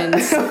 And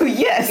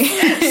yes,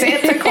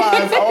 Santa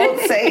Claus, old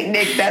Saint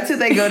Nick, that's who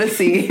they go to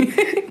see.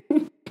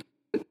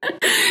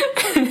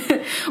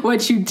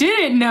 What you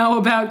didn't know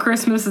about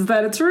Christmas is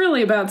that it's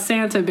really about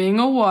Santa being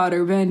a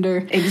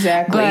waterbender.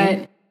 Exactly.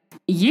 But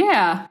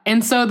yeah,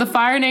 and so the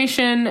Fire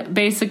Nation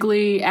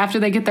basically, after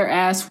they get their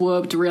ass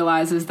whooped,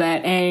 realizes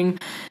that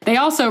they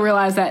also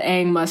realize that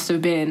Aang must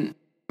have been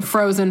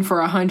frozen for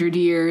 100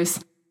 years.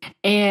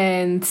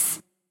 And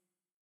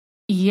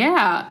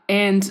yeah,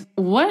 and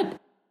what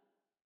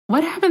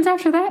happens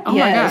after that? Oh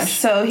my gosh.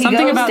 So he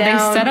something goes about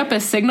down, they set up a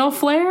signal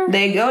flare?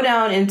 He goes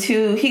down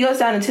into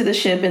the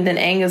ship, and then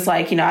Aang is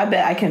like, you know, I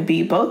bet I can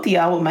beat both of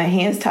y'all with my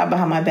hands tied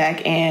behind my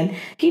back. And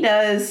he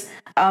does.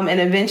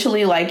 And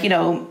eventually, like, you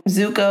know,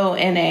 Zuko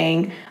and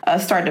Aang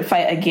start to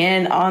fight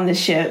again on the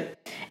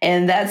ship.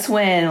 And that's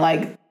when,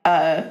 like,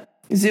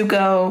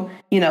 Zuko,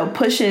 you know,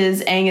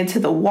 pushes Aang into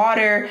the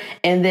water.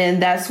 And then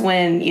that's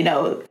when, you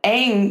know,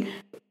 Aang,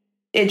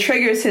 it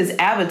triggers his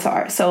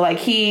avatar. So, like,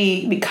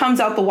 he comes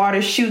out the water,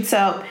 shoots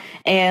up,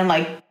 and,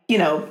 like, you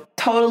know,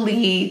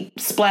 totally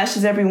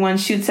splashes everyone,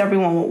 shoots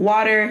everyone with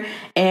water.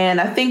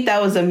 And I think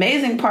that was the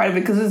amazing part of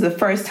it, because this is the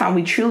first time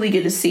we truly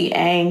get to see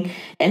Aang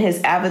in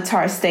his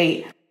avatar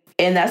state.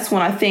 And that's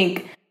when I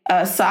think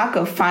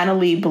Sokka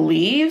finally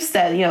believes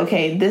that, you know,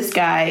 okay, this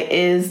guy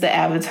is the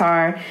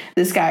avatar.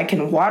 This guy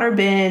can water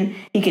bend.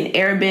 He can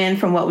air bend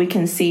from what we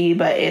can see,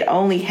 but it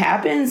only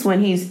happens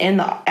when he's in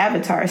the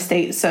avatar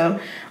state. So,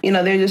 you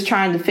know, they're just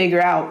trying to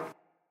figure out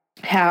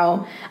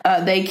how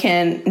they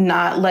can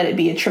not let it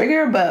be a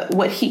trigger, but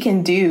what he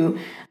can do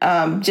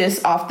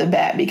just off the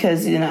bat,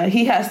 because,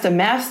 he has to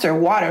master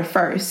water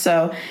first.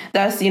 So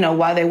that's,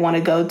 why they want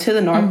to go to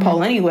the North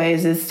Pole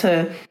anyways, is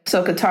so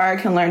Katara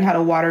can learn how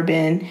to water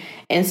bend.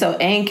 And so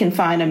Aang can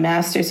find a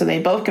master, so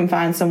they both can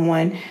find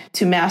someone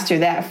to master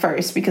that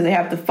first, because they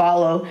have to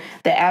follow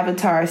the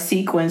Avatar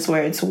sequence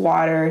where it's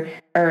water,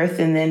 earth,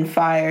 and then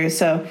fire.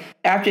 So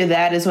after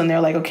that is when they're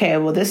like, okay,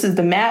 well, this is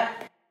the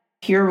map.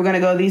 Here we're going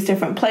to go these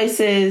different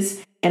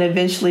places, and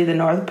eventually the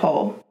North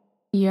Pole.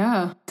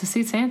 Yeah, to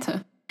see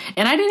Santa.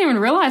 And I didn't even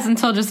realize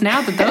until just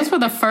now that those were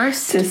the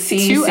first to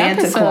see two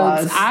Santa episodes.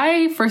 Claus.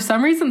 I, for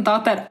some reason,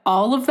 thought that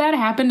all of that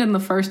happened in the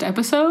first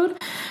episode,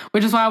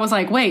 which is why I was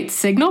like, wait,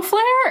 signal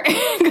flare?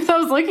 Because I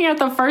was looking at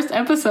the first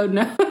episode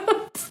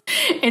notes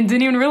and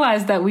didn't even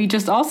realize that we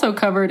just also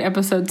covered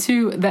episode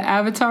 2, The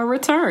Avatar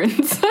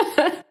Returns.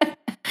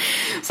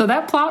 So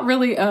that plot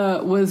really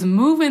was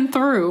moving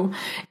through.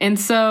 And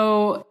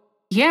so,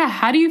 yeah,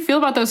 how do you feel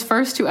about those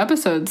first 2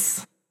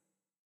 episodes?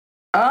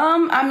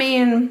 I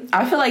mean,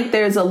 I feel like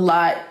there's a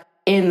lot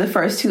in the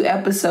first 2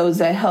 episodes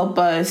that help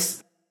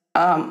us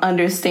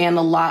understand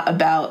a lot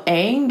about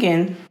Aang.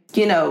 And,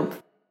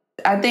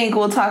 I think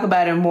we'll talk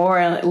about it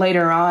more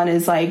later on,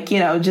 is like,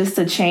 just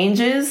the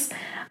changes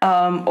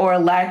or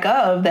lack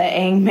of that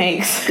Aang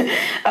makes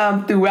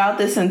throughout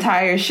this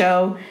entire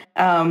show.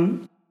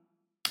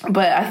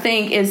 But I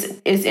think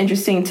it's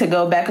interesting to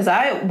go back, because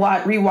I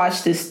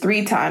rewatched this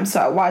 3 times.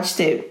 So I watched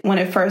it when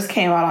it first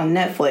came out on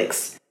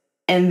Netflix.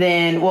 And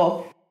then,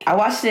 I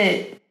watched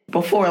it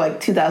before, like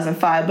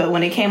 2005, but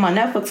when it came on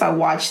Netflix, I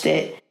watched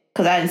it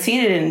because I hadn't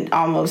seen it in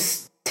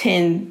almost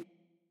 10,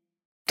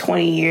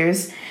 20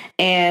 years.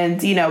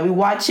 And, we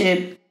watch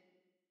it,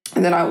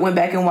 and then I went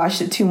back and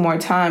watched it 2 more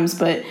times.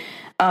 But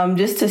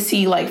just to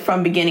see, like,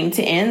 from beginning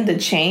to end, the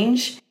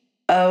change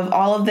of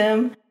all of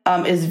them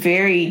is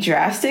very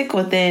drastic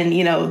within,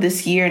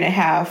 this year and a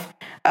half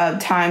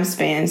time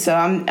span. So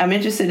I'm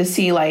interested to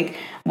see, like,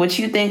 what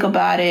you think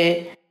about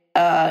it.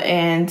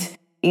 And,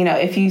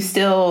 if you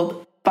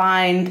still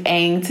find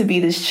Aang to be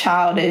this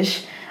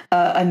childish,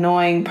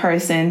 annoying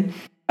person.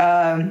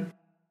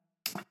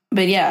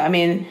 But yeah, I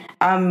mean,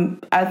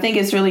 I think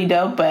it's really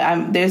dope,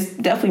 but there's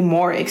definitely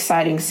more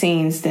exciting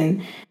scenes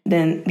than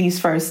these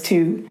first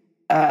 2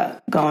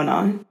 going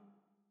on.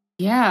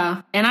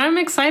 Yeah, and I'm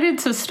excited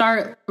to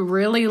start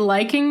really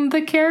liking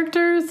the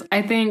characters.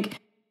 I think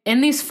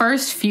in these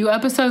first few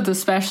episodes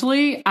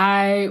especially,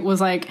 I was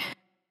like,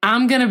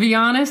 I'm going to be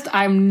honest,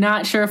 I'm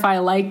not sure if I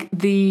like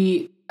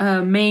the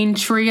main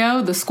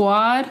trio, the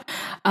squad.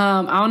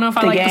 I don't know if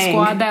I like the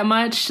squad that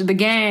much. The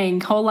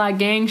gang, whole lot of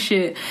gang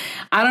shit.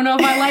 I don't know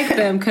if I like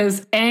them,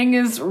 because Aang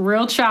is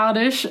real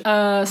childish.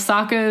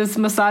 Sokka is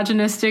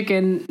misogynistic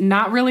and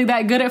not really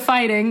that good at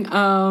fighting.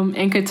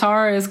 And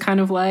Katara is kind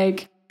of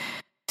like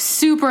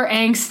super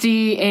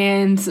angsty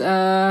and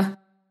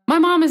my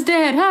mom is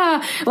dead,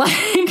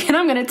 like, and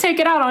I'm gonna take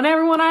it out on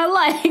everyone I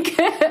like.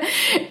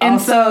 And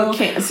also,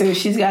 so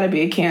she's got to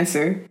be a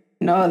Cancer.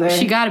 No other.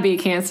 She got to be a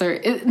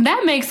Cancer.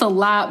 That makes a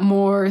lot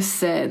more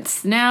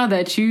sense now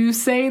that you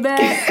say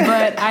that.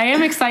 But I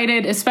am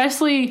excited,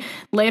 especially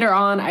later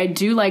on. I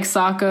do like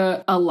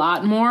Sokka a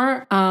lot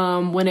more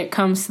when it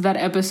comes to that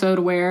episode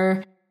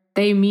where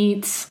they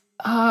meet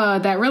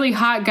that really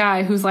hot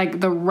guy who's like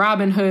the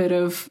Robin Hood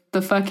of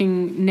the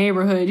fucking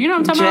neighborhood. You know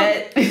what I'm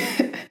talking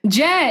about?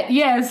 Jet,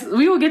 yes.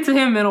 We will get to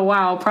him in a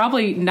while.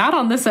 Probably not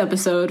on this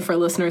episode for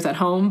listeners at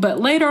home, but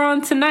later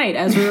on tonight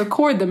as we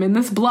record them in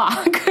this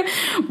block.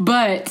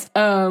 But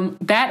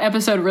that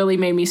episode really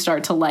made me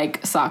start to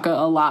like Sokka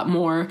a lot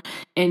more,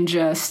 and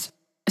just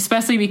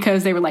especially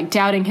because they were like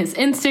doubting his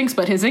instincts,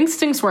 but his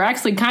instincts were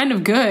actually kind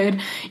of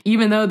good,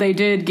 even though they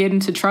did get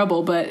into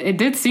trouble. But it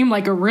did seem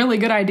like a really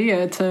good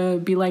idea to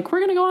be like, we're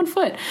going to go on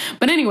foot.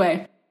 But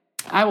anyway,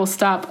 I will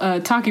stop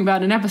talking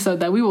about an episode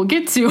that we will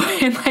get to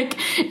in like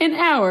an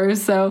hour or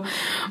so.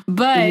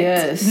 But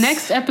yes.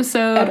 Next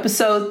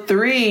episode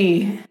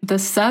 3, the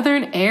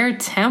Southern Air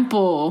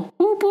Temple.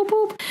 Whoop, whoop,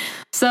 whoop.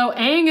 So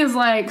Aang is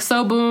like,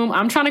 so boom,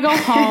 I'm trying to go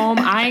home.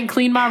 I ain't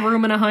cleaned my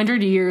room in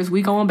 100 years.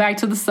 We going back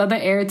to the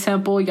Southern Air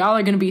Temple. Y'all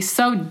are going to be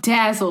so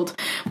dazzled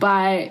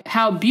by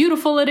how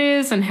beautiful it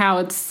is and how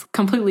it's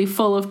completely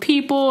full of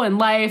people and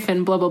life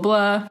and blah, blah,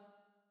 blah.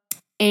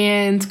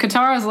 And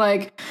Katara's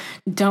like,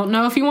 don't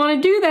know if you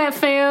want to do that,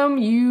 fam.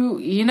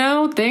 You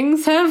know,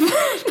 things have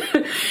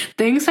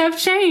things have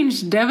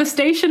changed.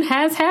 Devastation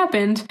has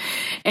happened.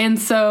 And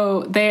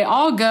so they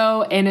all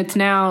go, and it's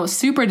now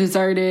super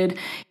deserted.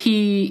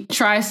 He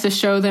tries to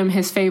show them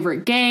his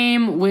favorite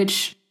game,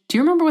 which, do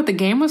you remember what the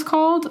game was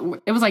called?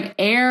 It was like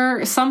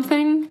Air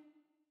something.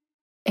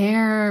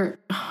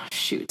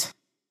 Shoot.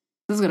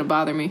 This is going to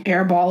bother me.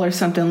 Airball or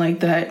something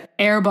like that.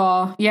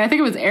 Airball. Yeah, I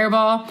think it was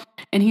Airball.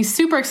 And he's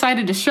super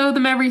excited to show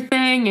them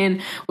everything,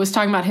 and was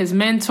talking about his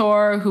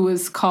mentor, who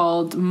was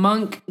called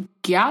Monk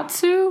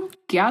Gyatso?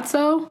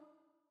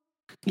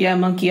 Yeah,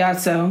 Monk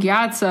Gyatso.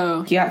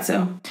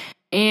 Gyatso.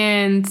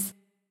 And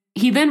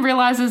he then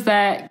realizes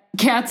that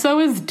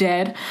Katso is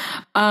dead.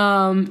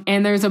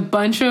 And there's a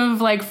bunch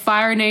of like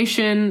Fire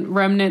Nation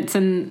remnants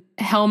and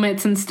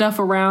helmets and stuff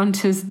around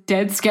his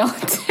dead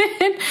skeleton.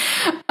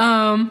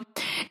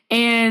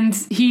 And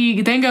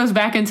he then goes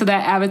back into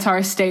that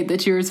avatar state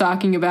that you were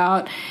talking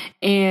about.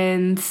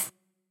 And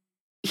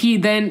he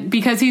then,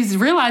 because he's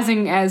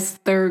realizing as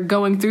they're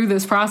going through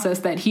this process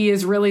that he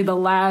is really the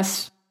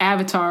last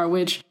avatar,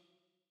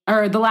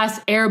 or the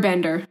last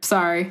airbender,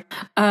 sorry.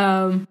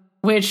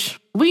 Which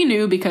we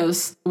knew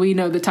because we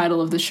know the title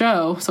of the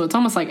show. So it's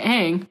almost like,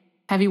 Aang,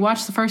 have you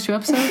watched the first 2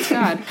 episodes?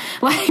 God.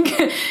 Like,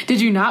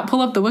 did you not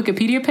pull up the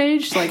Wikipedia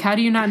page? Like, how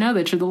do you not know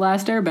that you're the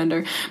last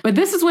airbender? But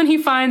this is when he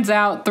finds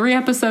out 3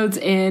 episodes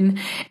in.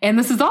 And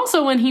this is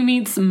also when he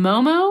meets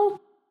Momo,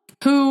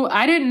 who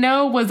I didn't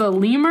know was a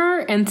lemur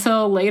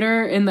until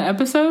later in the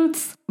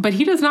episodes. But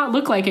he does not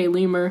look like a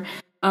lemur.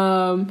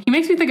 He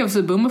makes me think of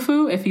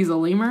Zabumafu if he's a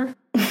lemur.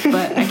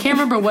 But I can't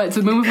remember what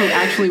Zabumafu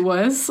actually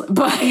was.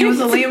 But he was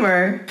a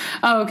lemur.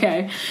 Oh,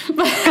 okay.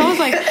 But I was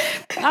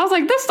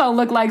like, this don't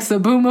look like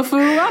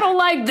Zabumafu. I don't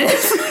like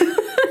this.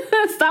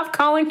 Stop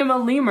calling him a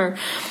lemur.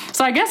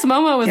 So I guess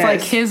Momo is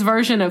like his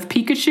version of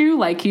Pikachu.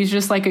 Like he's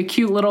just like a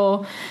cute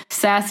little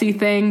sassy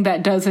thing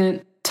that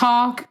doesn't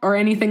talk or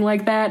anything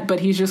like that. But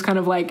he's just kind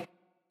of like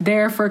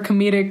there for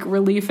comedic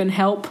relief and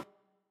help.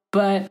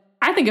 But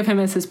I think of him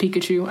as his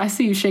Pikachu. I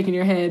see you shaking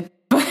your head.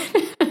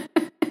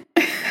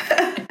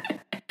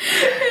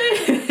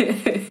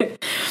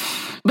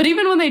 But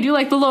even when they do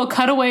like the little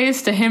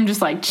cutaways to him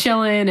just like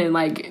chilling and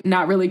like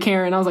not really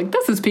caring, I was like,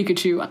 this is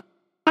Pikachu.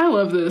 I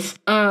love this.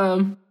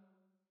 But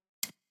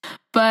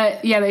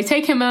yeah, they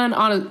take him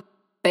in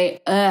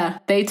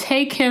they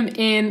take him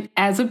in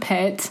as a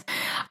pet.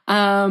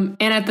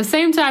 And at the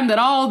same time that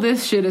all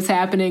this shit is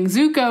happening,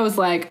 Zuko is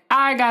like,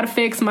 I gotta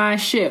fix my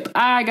ship.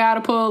 I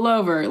gotta pull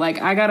over.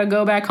 Like, I gotta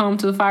go back home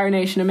to the Fire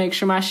Nation and make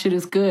sure my shit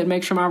is good.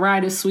 Make sure my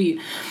ride is sweet.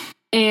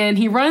 And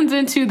he runs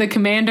into the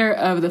commander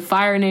of the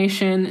Fire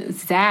Nation,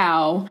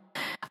 Zhao.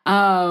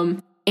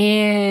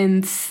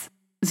 And Zuko's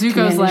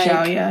Commander like,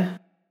 Zhao,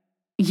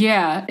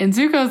 yeah. And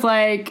Zuko's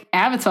like,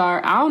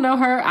 Avatar, I don't know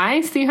her. I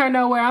ain't see her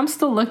nowhere. I'm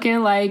still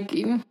looking. Like,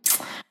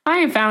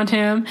 I ain't found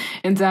him.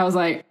 And Zhao's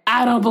like,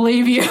 I don't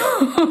believe you.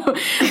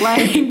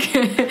 Like,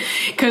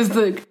 because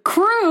the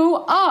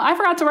crew, I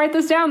forgot to write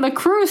this down. The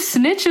crew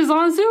snitches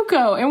on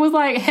Zuko and was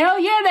like, hell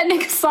yeah, that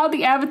nigga saw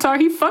the Avatar.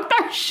 He fucked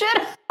our shit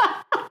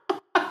up.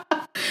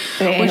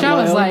 Which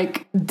I was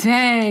like,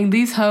 dang,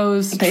 these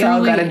hoes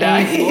truly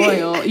ain't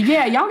loyal.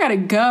 Yeah, y'all gotta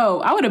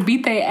go. I would have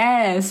beat their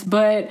ass,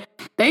 but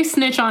they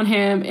snitch on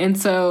him. And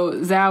so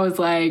Zhao is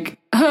like,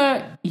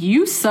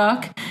 you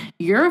suck.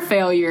 You're a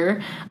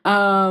failure.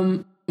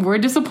 We're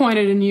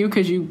disappointed in you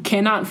because you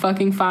cannot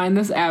fucking find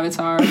this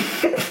avatar.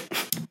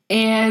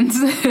 And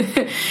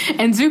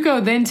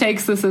Zuko then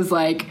takes this as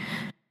like,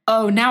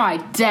 oh, now I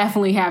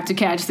definitely have to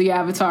catch the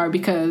avatar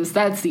because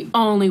that's the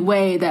only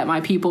way that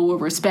my people will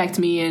respect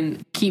me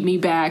and keep me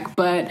back.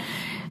 But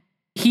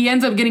he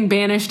ends up getting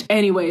banished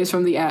anyways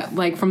from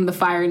the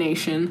Fire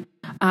Nation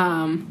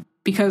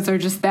because they're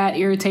just that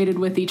irritated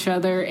with each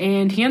other.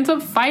 And he ends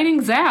up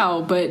fighting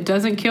Zhao, but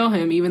doesn't kill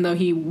him, even though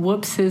he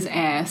whoops his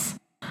ass.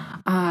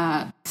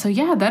 So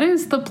yeah, that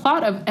is the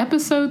plot of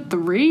episode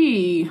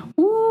 3.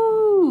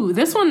 Woo!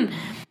 This one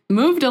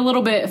moved a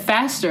little bit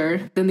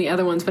faster than the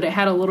other ones, but it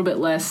had a little bit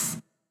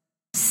less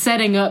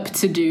setting up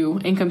to do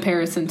in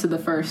comparison to the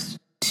first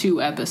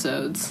 2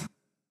 episodes.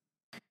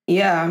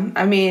 Yeah,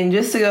 I mean,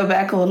 just to go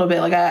back a little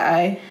bit, like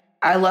I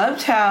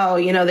loved how,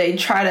 they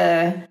try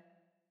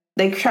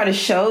to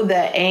show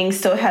that Aang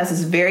still has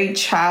this very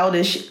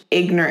childish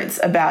ignorance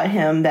about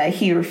him, that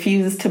he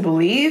refuses to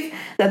believe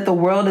that the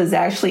world is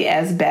actually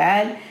as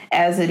bad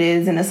as it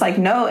is. And it's like,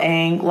 no,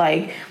 Aang,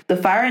 like the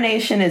Fire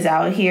Nation is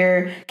out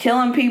here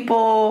killing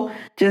people,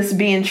 just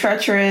being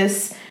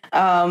treacherous.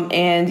 And,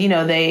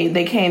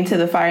 they came to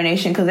the Fire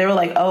Nation because they were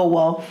like, oh,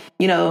 well,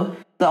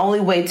 the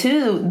only way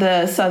to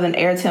the Southern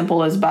Air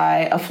Temple is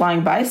by a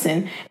flying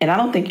bison. And I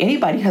don't think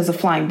anybody has a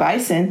flying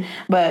bison.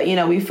 But,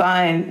 we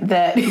find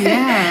that,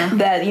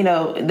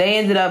 that, they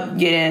ended up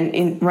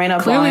ran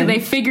up Clearly on. they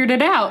figured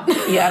it out.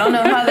 Yeah, I don't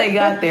know how they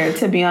got there,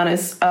 to be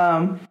honest.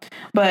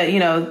 But,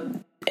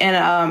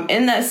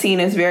 in that scene,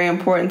 it's very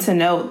important to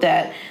note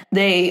that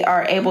they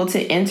are able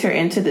to enter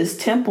into this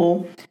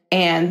temple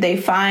and they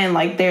find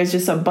like there's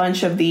just a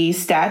bunch of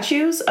these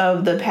statues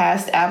of the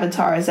past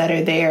avatars that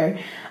are there.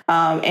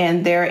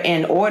 And they're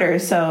in order.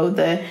 So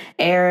the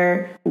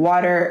air,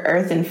 water,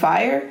 earth, and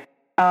fire.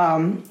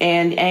 And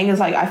Aang is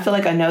like, I feel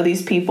like I know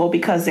these people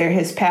because they're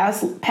his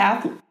past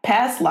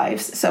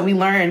lives. So we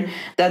learn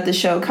that the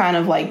show kind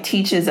of like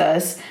teaches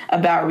us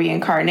about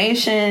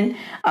reincarnation,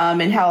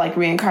 and how like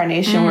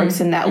reincarnation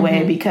works in that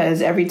way,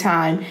 because every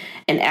time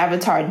an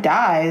avatar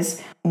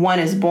dies, one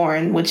is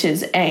born, which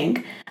is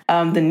Aang,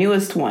 the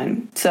newest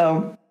one.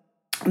 So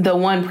the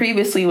one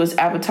previously was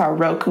Avatar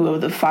Roku of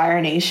the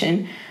Fire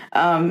Nation.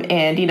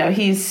 And,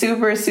 he's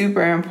super,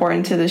 super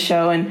important to the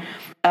show. And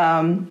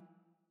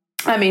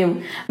I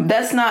mean,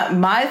 that's not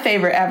my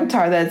favorite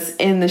Avatar that's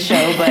in the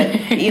show, but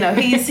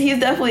he's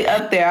definitely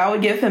up there. I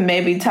would give him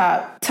maybe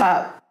top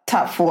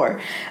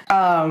 4,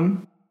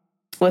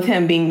 with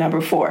him being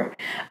number 4.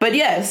 But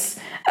yes,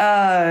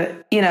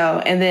 and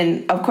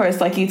then of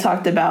course, like you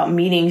talked about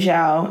meeting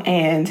Zhao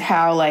and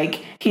how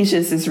like he's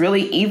just this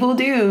really evil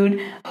dude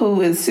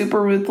who is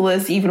super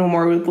ruthless, even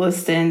more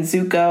ruthless than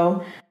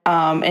Zuko,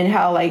 and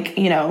how like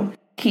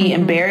he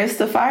embarrassed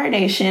the Fire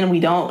Nation. We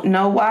don't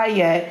know why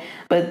yet,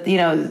 but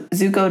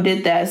Zuko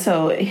did that.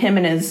 So him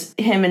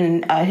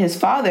and his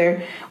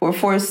father were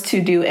forced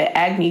to do an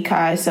Agni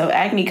Kai. So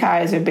Agni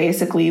Kais are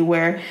basically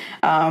where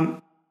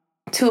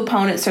 2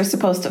 opponents are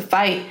supposed to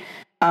fight,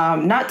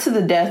 not to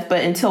the death,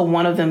 but until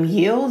one of them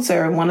yields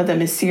or one of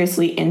them is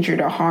seriously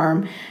injured or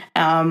harmed.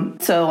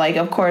 So like,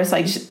 of course,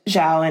 like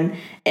Zhao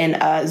and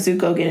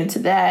Zuko get into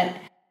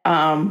that.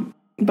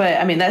 But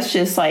I mean, that's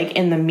just like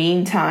in the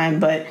meantime,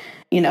 but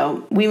we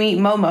meet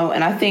Momo,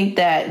 and I think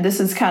that this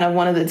is kind of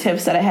one of the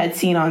tips that I had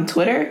seen on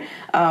Twitter,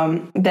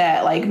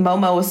 that like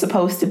Momo was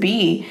supposed to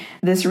be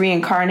this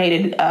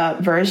reincarnated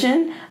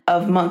version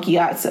of Monk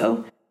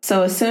Gyatso.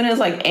 So as soon as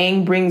like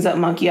Aang brings up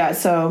Monk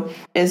Gyatso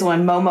is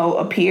when Momo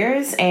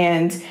appears,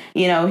 and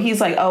he's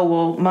like, oh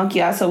well, Monk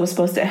Gyatso was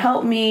supposed to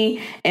help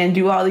me and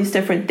do all these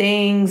different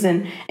things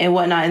and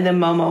whatnot, and then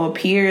Momo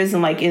appears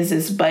and like is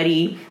this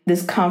buddy,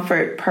 this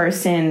comfort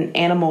person,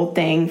 animal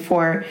thing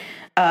for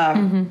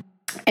Aang,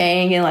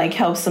 and like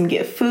helps him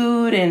get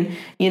food, and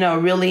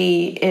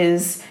really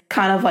is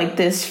kind of like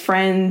this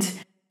friend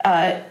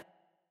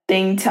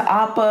thing to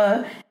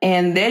Appa.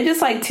 And they're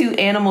just like 2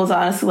 animals,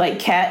 honestly, like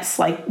cats,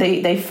 like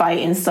they fight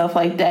and stuff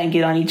like that and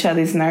get on each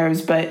other's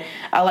nerves. But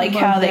I like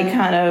how they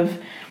kind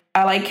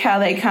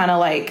of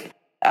like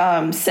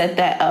set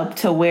that up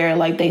to where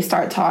like they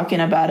start talking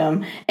about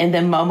him, and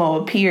then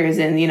Momo appears,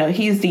 and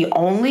he's the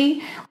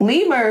only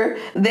lemur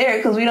there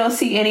because we don't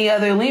see any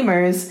other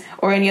lemurs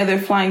or any other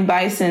flying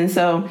bison.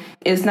 So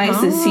it's nice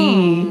to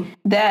see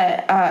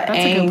that that's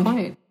a good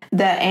point.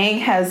 That Aang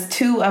has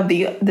 2 of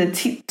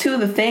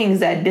the things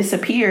that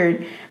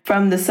disappeared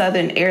from the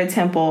Southern Air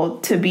Temple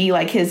to be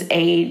like his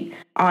aid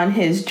on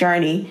his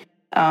journey.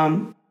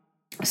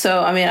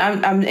 So I mean,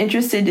 I'm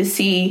interested to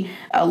see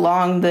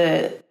along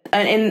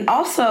and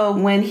also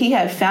when he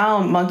had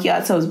found Monk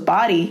Gyatso's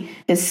body,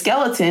 his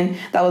skeleton,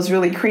 that was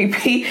really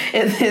creepy.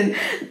 And then,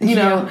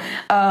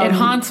 it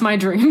haunts my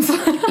dreams.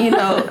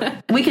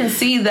 We can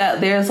see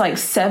that there's like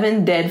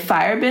 7 dead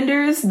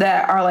firebenders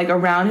that are like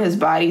around his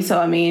body. So,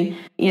 I mean,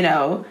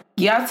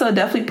 Gyatso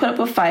definitely put up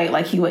a fight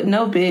like he would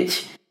no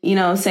bitch,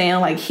 saying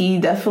like he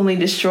definitely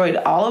destroyed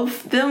all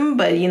of them,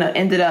 but,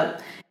 ended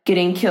up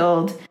getting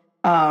killed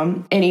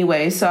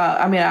anyway. So,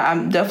 I mean,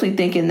 I'm definitely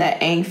thinking that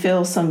Aang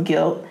feels some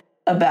guilt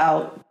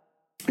about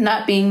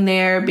not being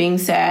there, being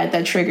sad,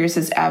 that triggers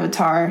his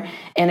avatar.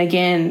 And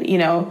again,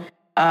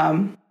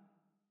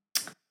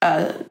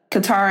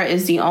 Katara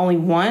is the only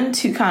one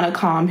to kind of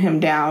calm him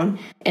down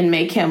and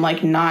make him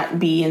like not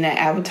be in that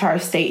avatar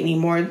state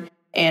anymore.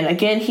 And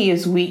again, he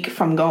is weak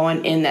from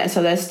going in that.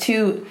 So that's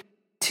two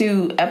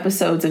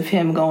episodes of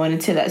him going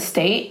into that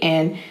state,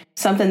 and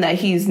something that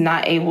he's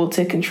not able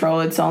to control.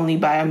 It's only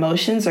by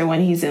emotions or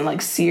when he's in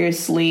like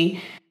seriously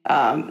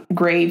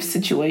grave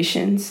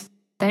situations.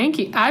 Thank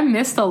you. I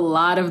missed a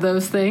lot of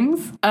those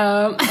things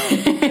because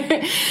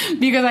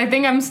I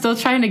think I'm still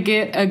trying to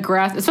get a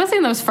grasp, especially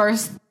in those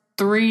first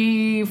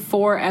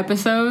 3-4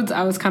 episodes.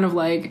 I was kind of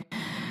like,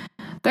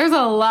 there's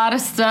a lot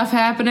of stuff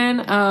happening.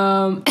 And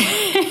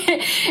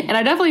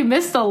I definitely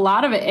missed a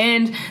lot of it.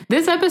 And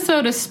this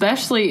episode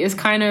especially is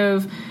there's kind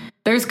of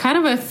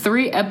a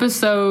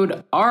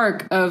 3-episode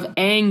arc of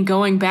Aang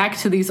going back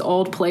to these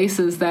old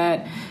places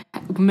that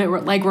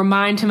like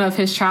remind him of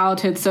his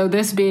childhood. So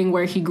this being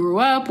where he grew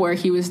up, where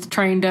he was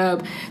trained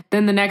up.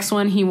 Then the next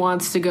one, he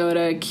wants to go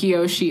to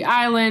Kyoshi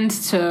Island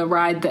to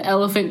ride the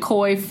elephant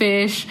koi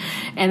fish.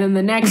 And then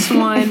the next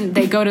one,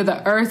 they go to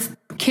the Earth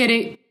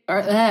Kitty.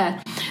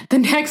 The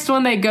next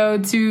one, they go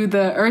to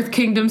the Earth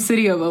Kingdom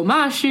city of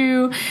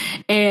Omashu.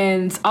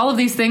 And all of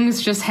these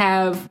things just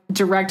have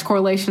direct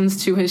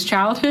correlations to his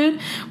childhood,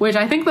 which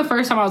I think the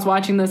first time I was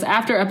watching this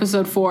after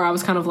episode 4, I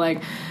was kind of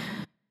like,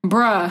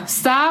 bruh,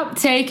 stop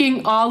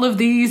taking all of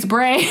these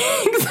breaks.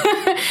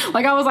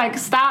 Like, I was like,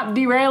 stop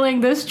derailing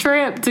this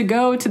trip to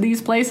go to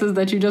these places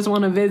that you just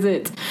want to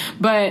visit.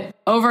 But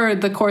over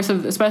the course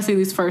of especially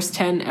these first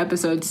 10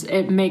 episodes,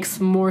 it makes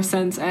more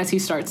sense as he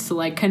starts to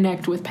like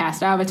connect with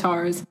past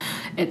avatars,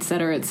 et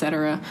cetera, et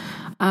cetera.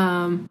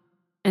 And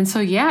so,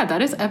 yeah,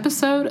 that is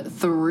episode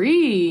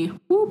 3.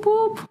 Whoop,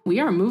 whoop. We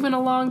are moving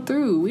along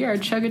through. We are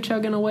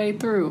chugging away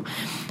through.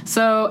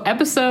 So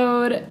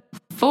episode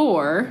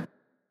 4,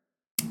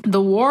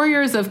 The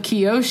Warriors of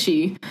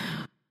Kyoshi,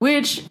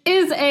 which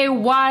is a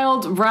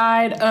wild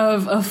ride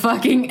of a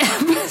fucking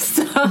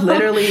episode.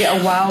 Literally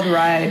a wild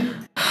ride.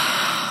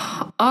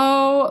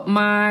 Oh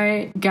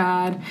my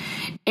God.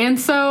 And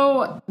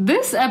so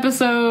this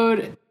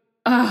episode,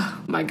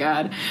 oh my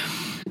God.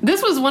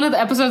 This was one of the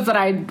episodes that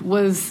I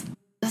was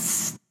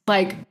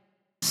like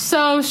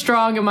so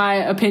strong in my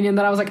opinion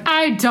that I was like,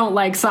 I don't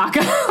like Sokka.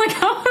 Like,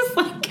 I was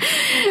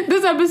like,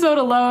 this episode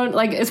alone,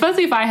 like,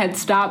 especially if I had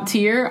stopped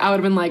here, I would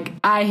have been like,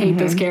 I hate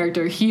this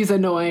character. He's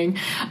annoying.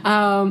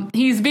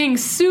 He's being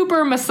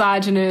super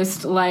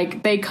misogynist.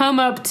 Like, they come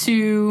up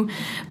to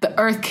the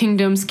Earth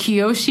Kingdom's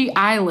Kyoshi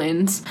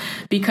Islands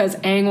because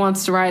Aang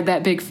wants to ride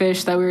that big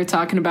fish that we were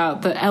talking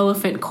about, the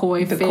elephant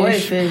koi fish. The koi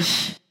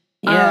fish.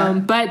 Yeah.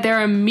 But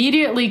they're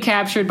immediately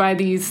captured by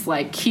these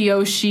like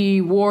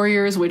Kyoshi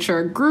warriors, which are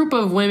a group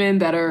of women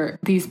that are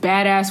these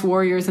badass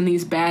warriors in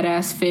these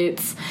badass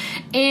fits.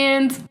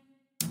 And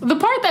the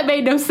part that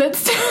made no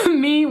sense to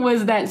me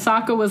was that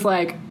Sokka was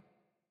like,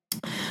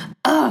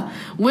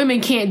 women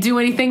can't do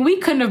anything. We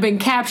couldn't have been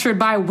captured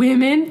by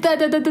women.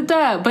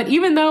 But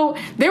even though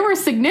there were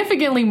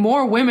significantly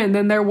more women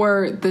than there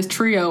were the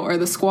trio or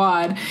the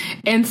squad.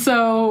 And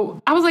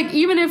so I was like,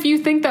 even if you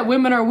think that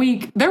women are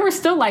weak, there were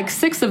still like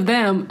 6 of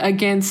them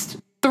against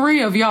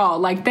 3 of y'all.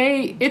 Like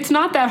it's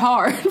not that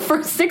hard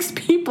for 6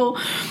 people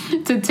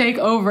to take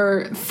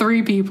over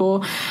 3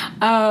 people.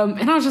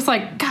 And I was just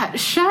like, God,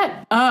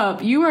 shut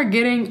up. You are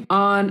getting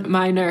on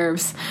my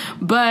nerves.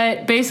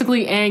 But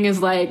basically Aang is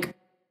like,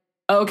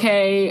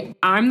 okay,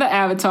 I'm the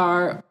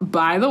Avatar,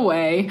 by the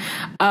way.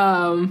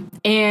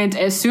 And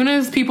as soon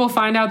as people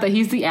find out that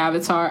he's the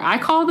Avatar, I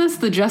call this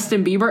the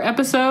Justin Bieber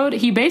episode.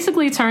 He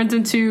basically turns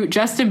into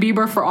Justin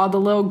Bieber for all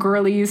the little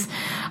girlies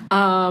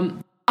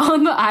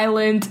on the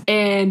island,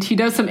 and he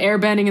does some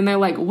airbending, and they're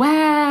like,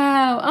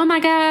 wow, oh my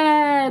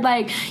God,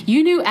 like,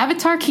 you knew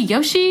Avatar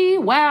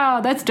Kyoshi? Wow,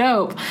 that's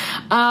dope.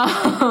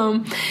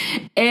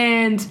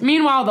 And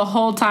meanwhile, the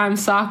whole time,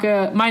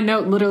 Sokka, my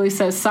note literally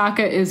says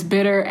Sokka is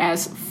bitter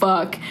as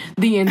fuck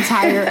the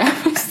entire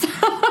episode.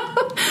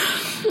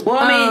 Well,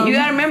 I mean, you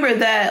gotta remember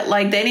that,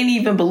 like, they didn't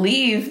even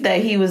believe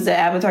that he was the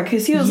Avatar,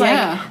 because he was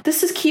like,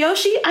 this is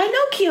Kyoshi? I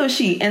know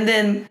Kyoshi. And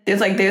then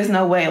there's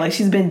no way. Like,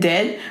 she's been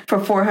dead for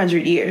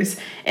 400 years.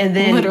 And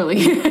then...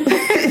 Literally.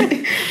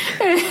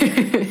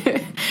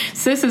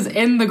 Sis is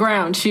in the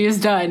ground. She is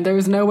done.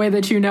 There's no way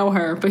that you know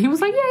her. But he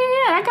was like, yeah,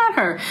 I got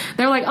her.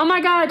 They're like, oh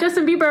my God,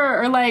 Justin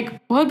Bieber. Or like,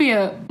 what would be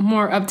a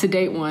more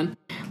up-to-date one?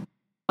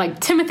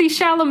 Like, Timothy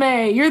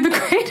Chalamet, you're the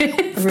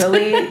greatest.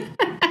 Really?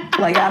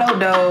 Like, I don't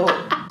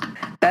know.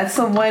 That's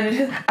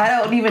someone, I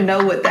don't even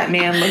know what that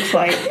man looks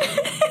like.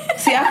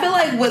 See, I feel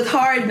like with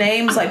hard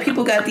names, like,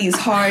 people got these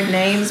hard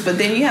names, but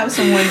then you have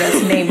someone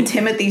that's named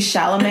Timothy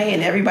Chalamet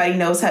and everybody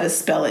knows how to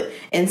spell it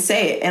and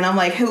say it. And I'm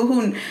like,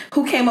 who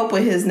came up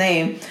with his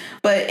name?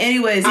 But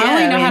anyways, yeah. I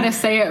only know how to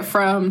say it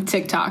from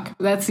TikTok.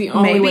 That's the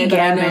only way that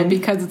Gavin. I know,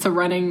 because it's a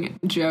running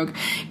joke.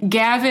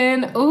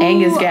 Gavin. Ooh,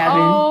 Aang is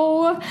Gavin.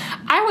 Oh,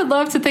 I would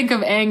love to think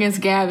of Aang as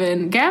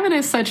Gavin. Gavin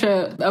is such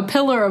a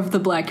pillar of the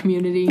Black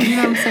community. You know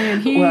what I'm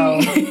saying? He's,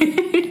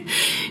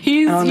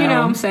 you know what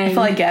I'm saying? I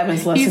feel like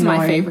Gavin's less He's annoying.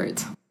 my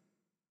favorite.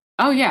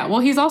 Oh, yeah. Well,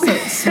 he's also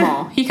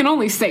small. He can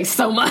only say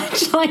so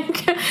much.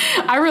 Like,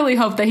 I really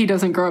hope that he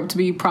doesn't grow up to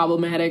be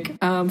problematic.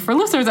 For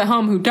listeners at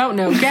home who don't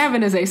know,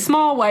 Gavin is a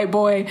small white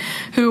boy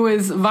who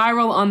is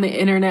viral on the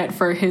internet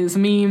for his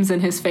memes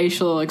and his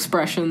facial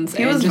expressions.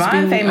 He was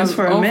Vine famous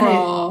for a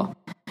minute.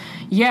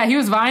 Yeah, he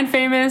was Vine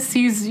famous.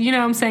 He's, you know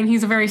what I'm saying,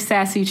 he's a very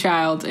sassy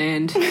child,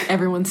 and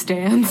everyone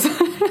stands.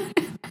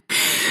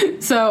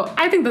 So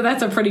I think that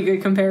that's a pretty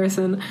good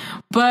comparison.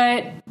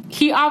 But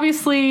he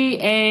obviously,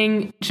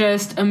 Aang,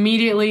 just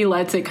immediately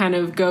lets it kind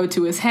of go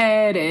to his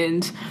head,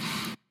 and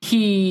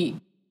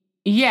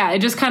it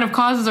just kind of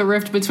causes a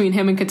rift between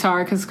him and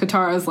Katara, because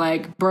Katara's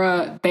like,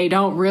 bruh, they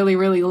don't really,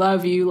 really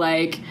love you.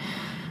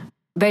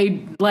 They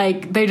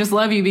just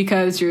love you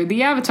because you're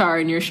the Avatar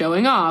and you're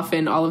showing off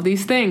and all of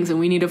these things, and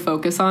we need to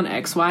focus on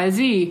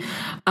XYZ.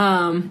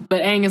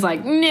 But Aang is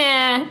like,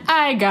 nah,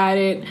 I got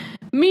it.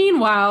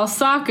 Meanwhile,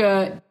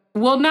 Sokka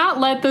will not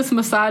let this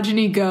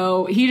misogyny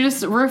go. He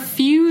just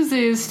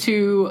refuses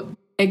to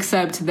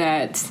accept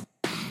that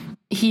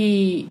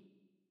he,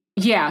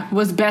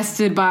 was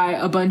bested by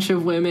a bunch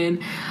of women.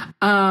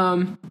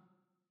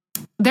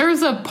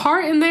 There's a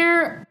part in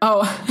there.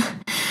 Oh,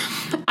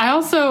 I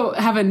also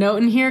have a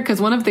note in here because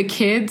one of the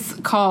kids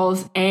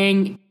calls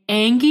Aang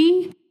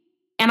Angie,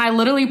 and I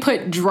literally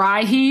put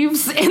dry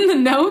heaves in the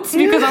notes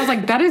because I was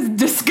like, that is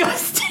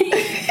disgusting.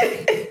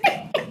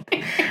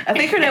 I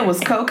think her name was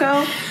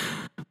Coco.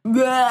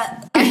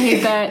 I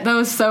hate that. That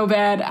was so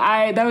bad.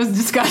 That was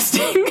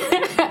disgusting.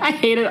 I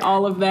hated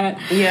all of that.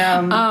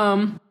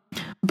 Yeah.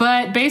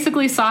 But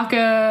basically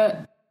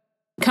Sokka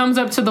comes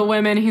up to the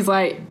women. He's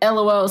like,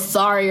 LOL,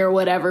 sorry or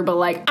whatever, but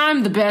like,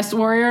 I'm the best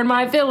warrior in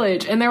my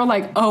village. And they were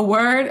like, oh,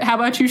 word? How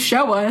about you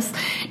show us?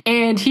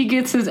 And he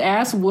gets his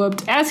ass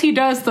whooped, as he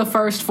does the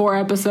first 4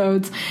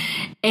 episodes.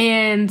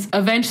 And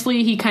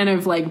eventually he kind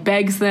of like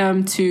begs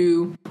them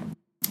to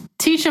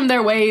teach him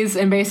their ways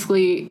and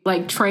basically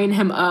like train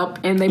him up,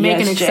 and they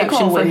make an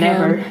exception for him.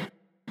 Never.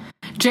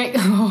 J.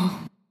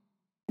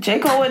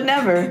 Cole would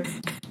never.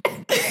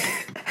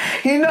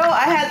 You know,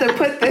 I had to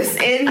put this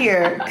in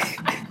here.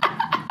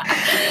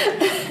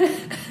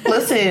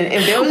 Listen,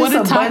 if there was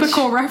what a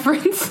topical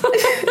reference.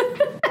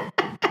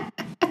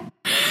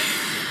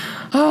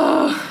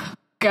 Oh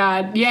God,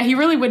 God. Yeah, he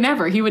really would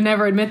never. He would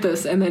never admit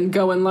this and then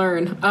go and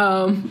learn.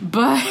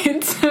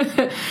 But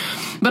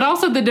but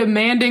also the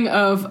demanding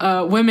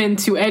of women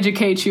to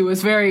educate you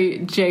was very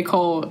J.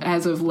 Cole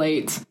as of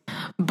late.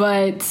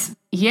 But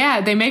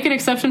yeah, they make an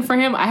exception for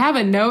him. I have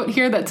a note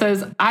here that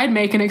says, I'd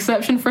make an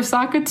exception for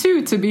Sokka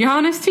too. To be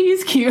honest,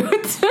 he's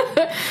cute,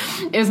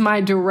 is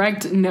my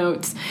direct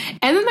notes.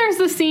 And then there's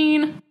the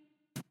scene.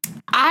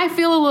 I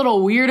feel a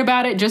little weird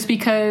about it just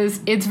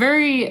because it's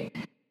very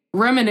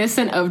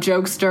reminiscent of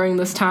jokes during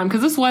this time,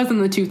 because this was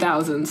in the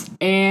 2000s.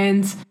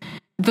 And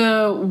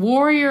the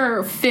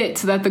warrior fit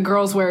that the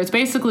girls wear is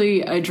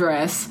basically a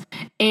dress.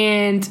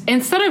 And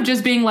instead of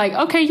just being like,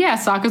 okay, yeah,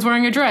 Sokka's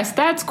wearing a dress,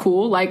 that's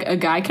cool. Like, a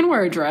guy can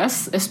wear a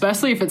dress,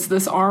 especially if it's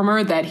this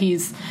armor that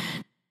he's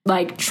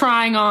like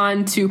trying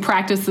on to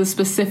practice the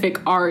specific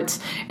art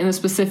and the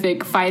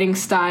specific fighting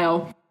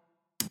style.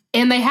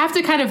 And they have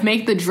to kind of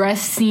make the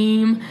dress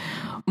seem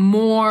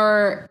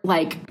more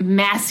like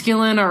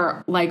masculine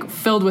or like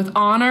filled with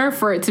honor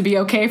for it to be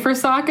okay for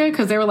Sokka,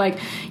 because they were like,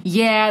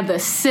 yeah, the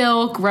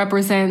silk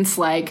represents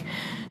like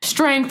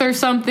strength or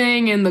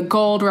something, and the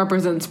gold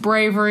represents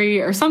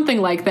bravery or something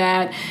like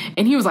that.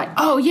 And he was like,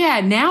 oh yeah,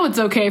 now it's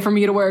okay for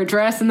me to wear a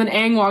dress. And then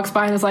Aang walks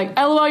by and is like,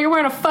 LOL, you're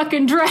wearing a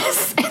fucking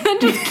dress, and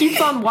then just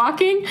keeps on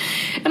walking.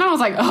 And I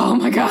was like, oh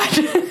my god.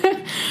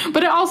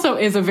 But it also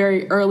is a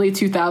very early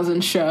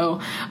 2000s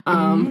show.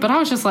 But I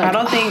was just like, I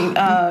don't think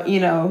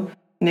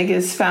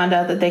niggas found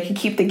out that they could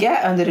keep the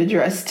gat under the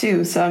dress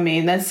too. So I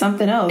mean, that's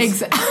something else.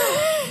 Exactly.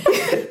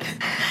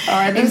 Or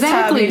at this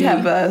time you'd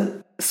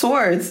have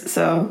swords.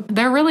 So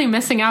they're really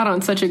missing out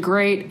on such a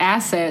great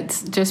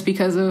asset just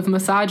because of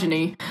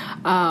misogyny.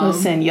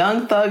 Listen,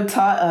 Young Thug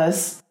taught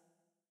us.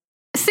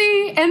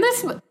 See, and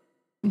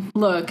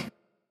look,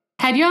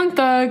 had Young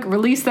Thug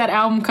released that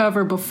album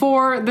cover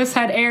before this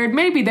had aired,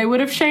 maybe they would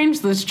have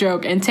changed this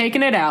joke and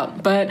taken it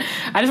out. But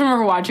I just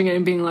remember watching it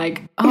and being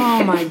like,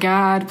 oh my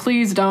God,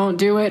 please don't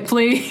do it,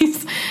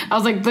 please. I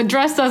was like, the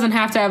dress doesn't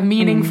have to have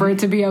meaning for it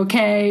to be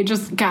okay.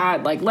 Just,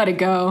 God, like, let it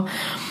go.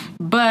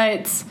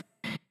 But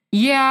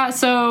yeah,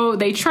 so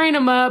they train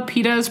him up.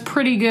 He does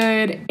pretty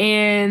good.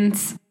 And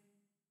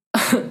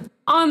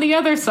on the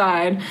other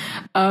side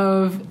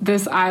of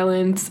this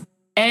island,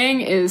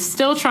 Aang is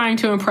still trying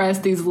to impress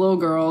these little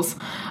girls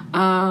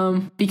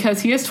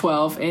because he is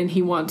 12 and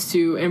he wants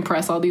to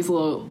impress all these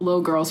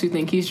little girls who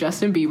think he's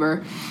Justin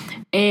Bieber.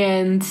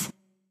 And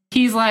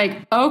he's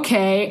like,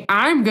 okay,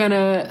 I'm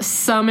gonna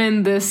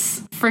summon this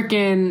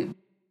freaking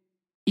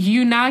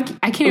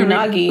Unagi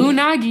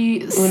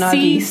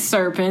sea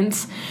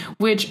serpent,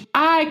 which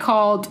I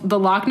called the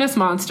Loch Ness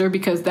Monster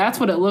because that's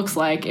what it looks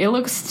like. It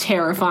looks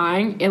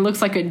terrifying. It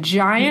looks like a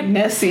giant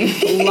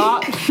Nessie.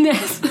 Loch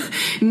Ness.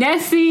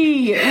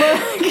 Nessie,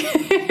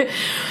 look.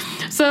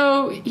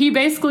 So he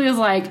basically is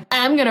like,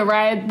 I'm gonna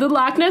ride the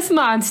Loch Ness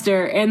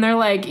Monster. And they're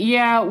like,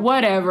 yeah,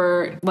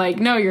 whatever. Like,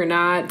 no, you're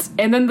not.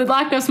 And then the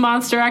Loch Ness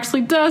Monster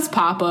actually does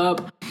pop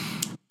up.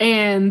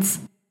 And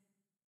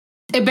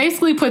it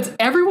basically puts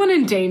everyone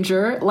in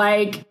danger.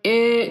 Like,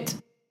 it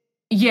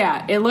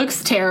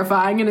looks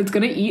terrifying and it's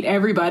gonna eat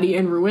everybody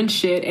and ruin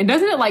shit. And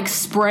doesn't it like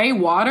spray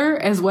water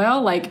as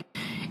well? Like,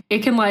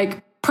 it can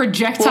like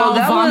projectile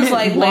that vomit was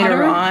like water.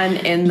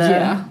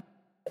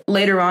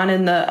 later on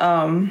in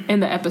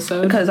the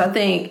episode, because I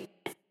think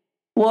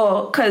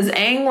because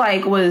Aang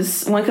like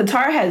was when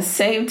Katara had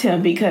saved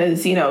him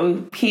because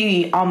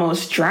he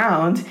almost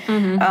drowned.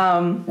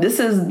 This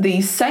is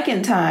the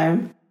second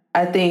time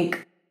I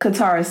think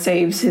Katara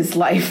saves his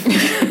life,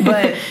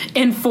 but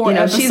in 4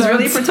 episodes. She's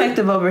really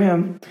protective over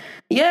him.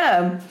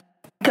 Yeah.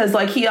 Because,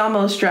 like, he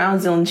almost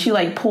drowns and she,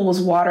 like,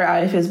 pulls water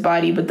out of his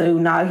body, but the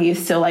Unagi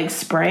is still, like,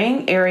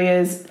 spraying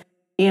areas,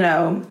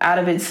 out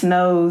of its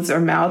nose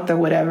or mouth or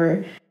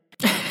whatever.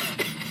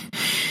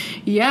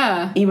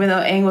 Yeah. Even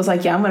though Aang was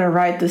like, yeah, I'm going to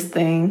ride this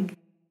thing.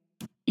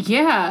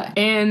 Yeah.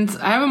 And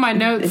I have in my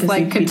notes,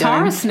 like,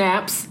 Katara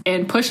snaps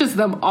and pushes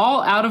them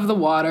all out of the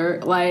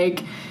water.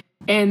 Like,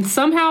 and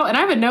somehow, and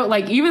I have a note,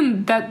 like,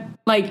 even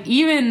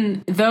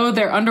though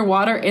they're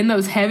underwater in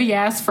those heavy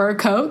ass fur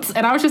coats,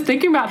 and I was just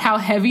thinking about how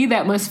heavy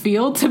that must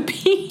feel to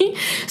be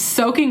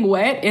soaking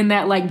wet in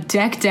that like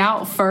decked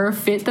out fur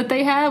fit that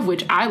they have,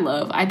 which I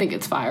love. I think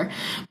it's fire,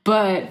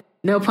 but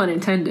no pun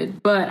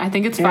intended, but I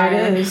think it's fire.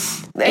 There it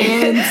is. There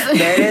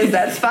it is.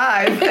 That's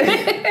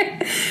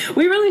 5.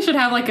 We really should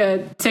have like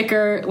a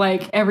ticker,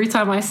 like every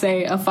time I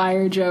say a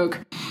fire joke.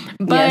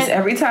 But yes,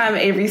 every time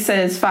Avery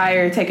says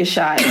fire, take a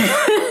shot.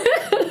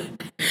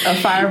 A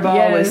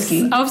Fireball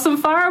whiskey. Of some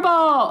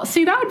Fireball.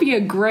 See, that would be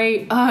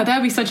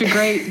that'd be such a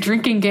great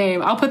drinking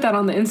game. I'll put that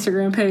on the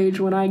Instagram page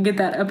when I get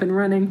that up and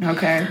running.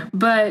 Okay.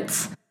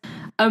 But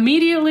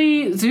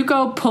immediately,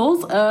 Zuko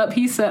pulls up.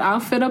 He said, I'm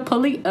finna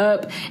pulley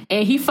up.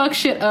 And he fucks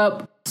shit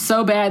up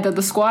so bad that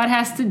the squad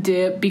has to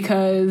dip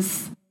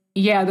because,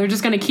 they're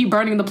just going to keep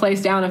burning the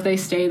place down if they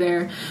stay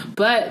there.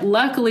 But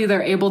luckily,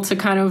 they're able to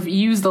kind of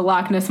use the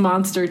Loch Ness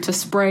Monster to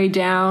spray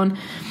down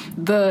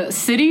the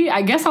city,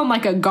 I guess on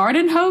like a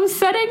garden hose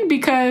setting,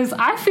 because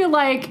I feel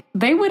like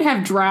they would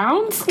have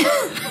drowned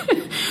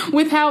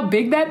with how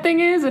big that thing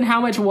is and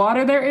how much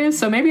water there is.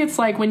 So maybe it's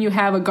like when you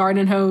have a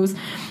garden hose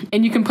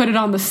and you can put it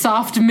on the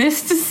soft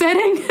mist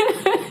setting.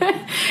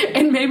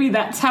 And maybe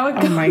that's how it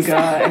goes. Oh my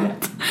God.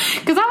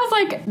 Because I was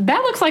like,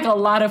 that looks like a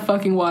lot of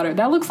fucking water.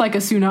 That looks like a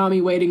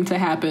tsunami waiting to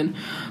happen.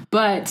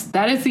 But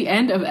that is the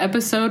end of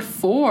episode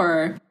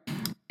 4.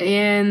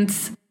 And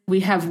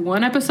we have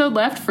one episode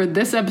left for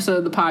this episode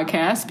of the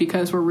podcast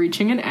because we're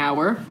reaching an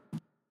hour,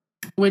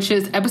 which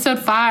is episode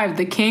 5,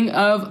 The King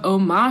of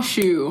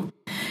Omashu.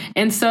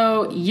 And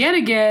so yet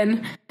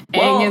again,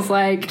 Aang is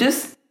like...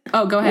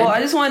 Oh, go ahead. Well,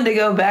 I just wanted to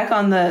go back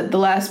on the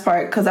last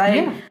part because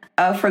I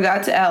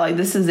forgot to add, like,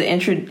 this is the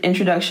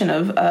introduction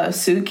of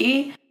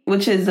Suki,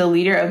 which is the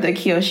leader of the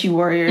Kyoshi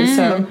warriors.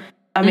 So,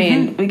 I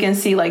mean, we can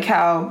see, like,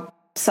 how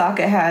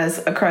Sokka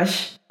has a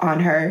crush on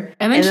her.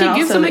 And then she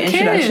gives him a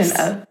kiss,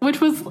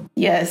 which was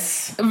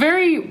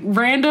very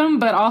random,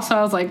 but also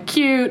I was like,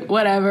 cute,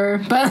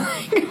 whatever. But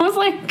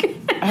like,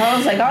 I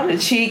was like, on the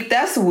cheek,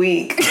 that's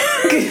weak.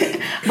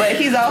 But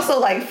he's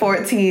also like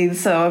 14,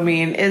 so I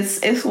mean,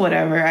 it's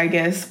whatever, I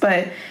guess.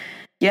 But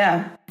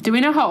yeah. Do we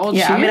know how old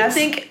she is? I mean,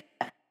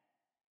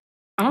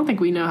 I don't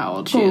think we know how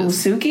old she is.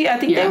 Suki? I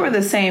think they were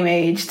the same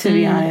age, to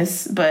be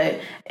honest.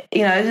 But,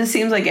 you know, it just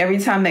seems like every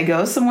time they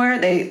go somewhere,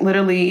 they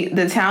literally,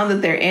 the town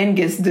that they're in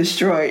gets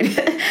destroyed.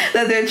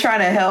 That they're trying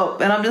to help.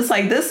 And I'm just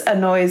like, this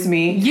annoys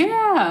me.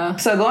 Yeah.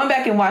 So going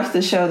back and watch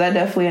the show, that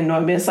definitely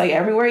annoyed me. It's like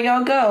everywhere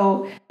y'all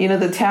go, you know,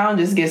 the town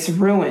just gets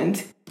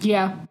ruined.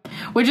 Yeah.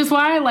 Which is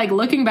why, like,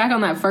 looking back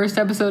on that first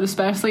episode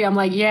especially, I'm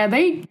like, yeah,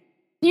 they...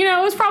 You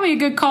know, it was probably a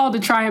good call to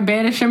try and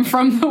banish him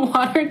from the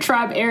Water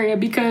Tribe area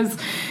because...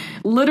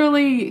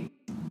 Literally,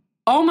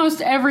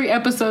 almost every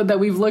episode that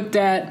we've looked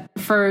at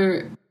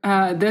for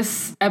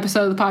this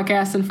episode of the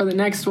podcast and for the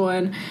next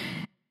one,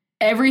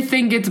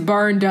 everything gets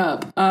burned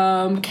up.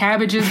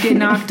 Cabbages get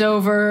knocked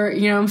over.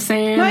 You know what I'm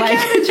saying?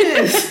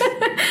 Cabbages!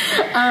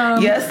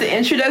 Yes, the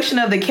introduction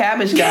of the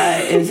cabbage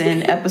guy is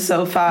in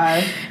episode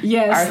 5.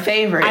 Yes. Our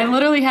favorite. I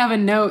literally have a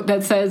note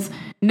that says,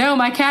 no,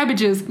 my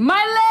cabbages, my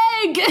leg!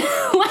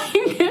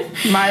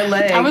 My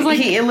leg. I was like,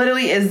 it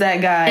literally is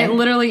that guy. It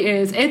literally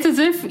is. It's as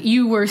if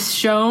you were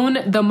shown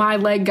the my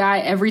leg guy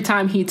every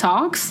time he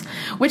talks,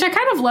 which I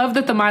kind of love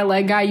that the my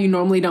leg guy, you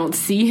normally don't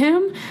see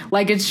him.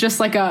 Like, it's just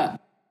like a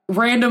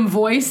random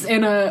voice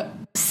in a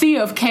sea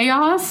of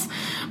chaos.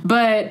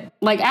 But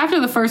like after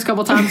the first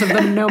couple times of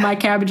the no my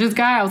cabbages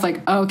guy, I was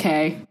like,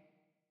 okay,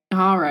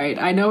 all right,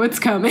 I know it's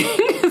coming.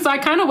 So I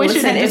kind of wish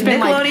it had just been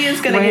like... If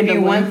Nickelodeon's going to give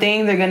you one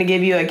thing, they're going to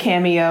give you a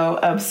cameo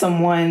of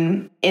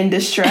someone in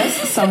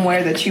distress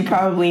somewhere that you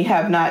probably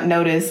have not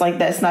noticed. Like,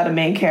 that's not a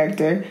main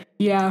character.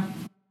 Yeah.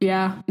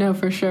 Yeah. No,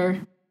 for sure.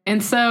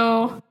 And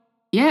so,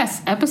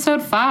 yes,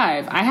 episode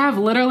 5. I have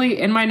literally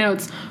in my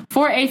notes,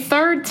 for a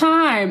third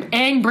time,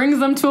 Aang brings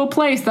them to a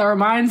place that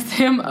reminds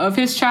him of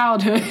his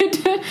childhood.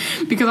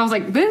 Because I was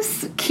like,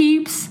 this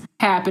keeps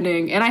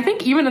happening. And I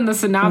think even in the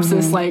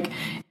synopsis, like...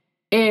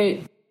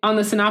 On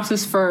the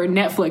synopsis for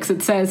Netflix,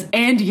 it says,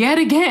 and yet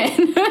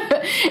again,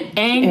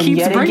 Aang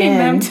keeps bringing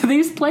them to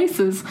these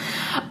places.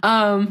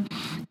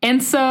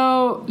 And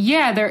so,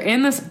 yeah, they're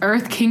in this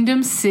Earth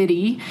Kingdom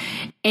city,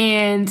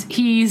 and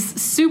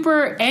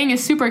Aang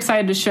is super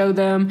excited to show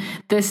them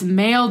this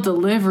mail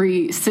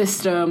delivery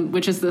system,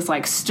 which is this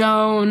like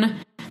stone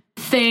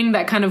thing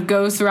that kind of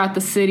goes throughout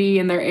the city,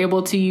 and they're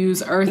able to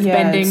use earth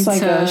bending it's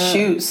like a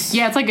chute.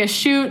 Yeah, it's like a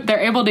chute. They're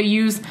able to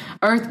use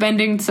earth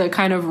bending to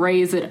kind of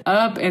raise it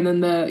up, and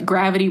then the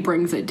gravity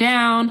brings it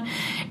down.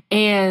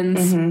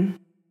 And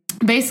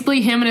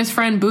basically him and his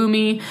friend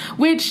Boomy,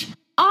 which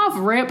off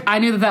rip, I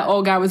knew that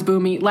old guy was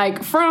Boomy.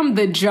 Like from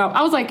the jump,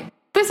 I was like,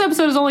 this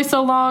episode is only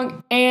so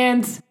long,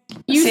 and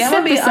I'm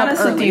gonna be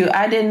honest with you.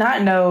 I did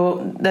not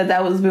know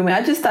that was Boomy.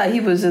 I just thought he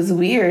was just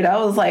weird.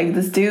 I was like,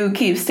 this dude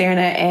keeps staring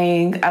at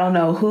Aang. I don't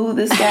know who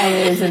this guy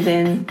is. And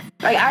then,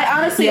 like,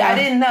 I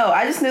didn't know.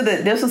 I just knew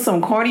that this was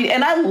some corny.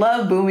 And I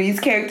love Boomy's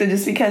character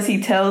just because he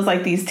tells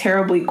like these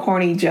terribly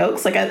corny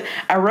jokes. Like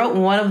I wrote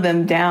one of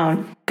them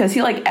down because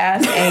he like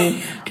asked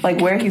Aang like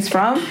where he's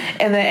from,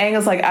 and then Aang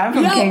was like, I'm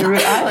from Kangaroo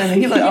Island,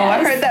 and he's like, oh,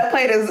 I heard that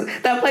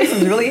place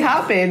is really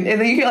hopping, and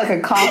then you hear like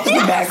a cough in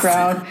the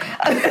background.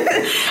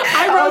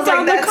 I wrote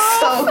down the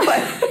cough.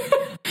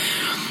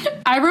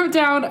 I wrote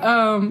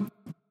down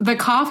the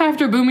cough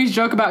after Boomy's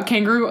joke about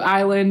Kangaroo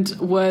Island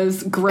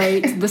was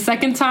great. The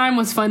second time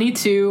was funny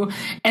too,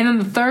 and then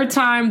the third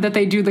time that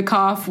they do the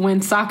cough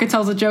when Sokka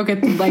tells a joke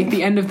at like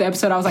the end of the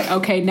episode, I was like,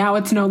 okay, now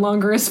it's no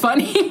longer as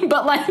funny.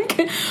 But like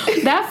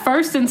that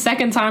first and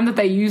second time that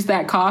they use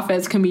that cough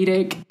as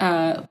comedic,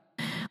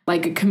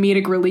 like a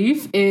comedic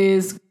relief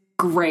is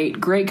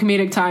great. Great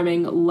comedic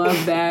timing.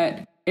 Love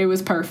that. It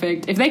was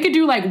perfect. If they could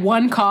do like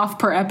one cough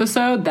per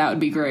episode, that would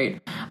be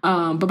great.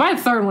 But by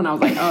the third one, I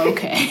was like, oh,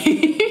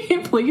 okay,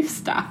 please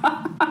stop.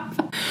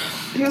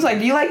 He was like,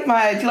 do you like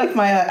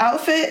my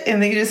outfit?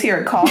 And then you just hear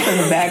a cough in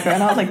the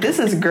background. I was like, this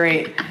is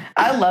great.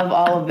 I love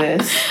all of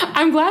this.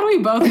 I'm glad we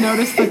both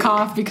noticed the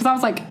cough because I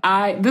was like,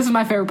 this is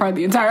my favorite part of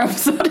the entire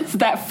episode is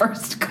that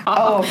first cough.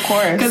 Oh, of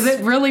course. Because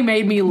it really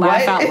made me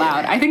laugh out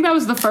loud. I think that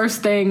was the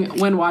first thing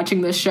when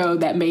watching this show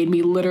that made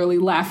me literally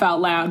laugh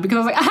out loud because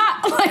I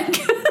was like,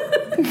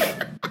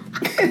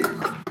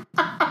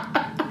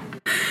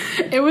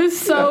 it was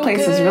so that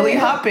place good. is really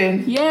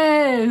hopping.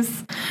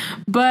 Yes.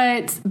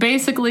 But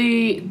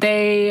basically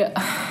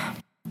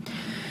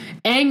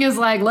Aang is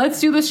like, let's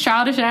do this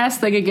childish ass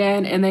thing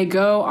again. And they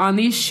go on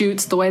these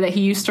shoots the way that he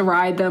used to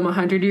ride them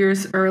 100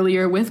 years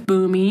earlier with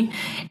Boomy.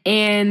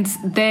 And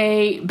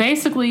they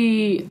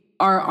basically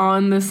are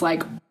on this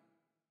like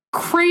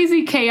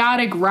crazy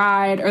chaotic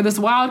ride, or this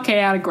wild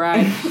chaotic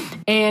ride.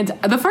 And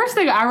the first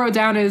thing I wrote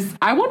down is,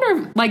 I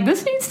wonder if like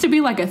this needs to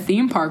be like a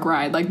theme park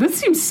ride. Like this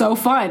seems so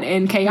fun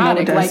and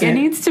chaotic. No, like it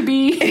needs to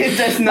be it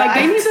does not. Like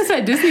they need this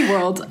at Disney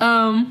World.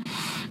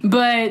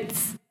 But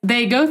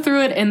they go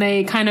through it and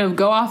they kind of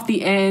go off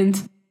the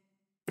end,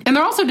 and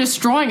they're also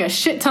destroying a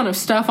shit ton of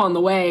stuff on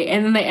the way.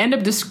 And then they end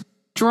up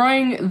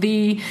destroying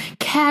the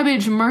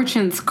cabbage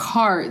merchant's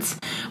carts,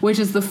 which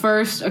is the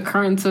first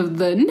occurrence of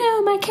the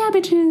 "no, my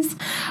cabbages."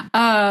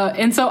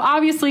 And so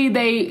obviously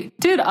they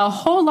did a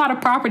whole lot of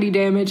property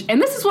damage.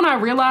 And this is when I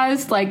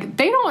realized, like,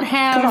 they don't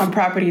have... Come on,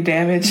 property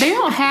damage. They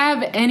don't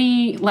have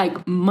any,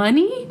 like,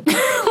 money.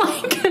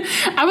 Like,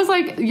 I was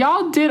like,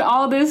 y'all did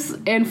all this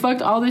and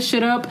fucked all this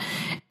shit up.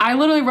 I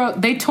literally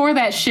wrote, they tore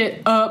that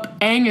shit up.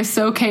 Aang is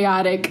so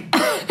chaotic.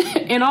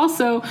 And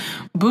also,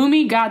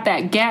 Boomy got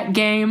that gap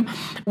game,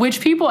 which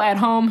people at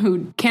home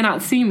who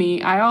cannot see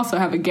me, I also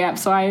have a gap,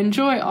 so I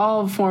enjoy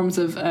all forms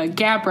of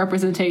gap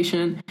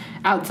representation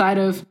outside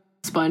of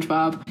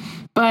SpongeBob.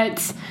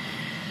 But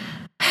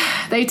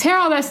they tear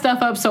all that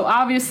stuff up, so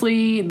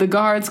obviously the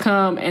guards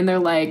come and they're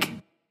like,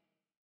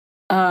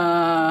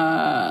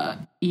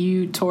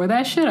 you tore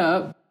that shit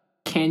up.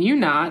 Can you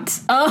not?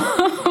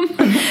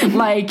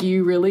 Like,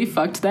 you really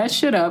fucked that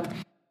shit up.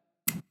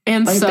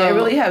 And like, so they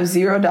really have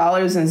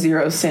 $0 and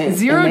 0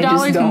 cents.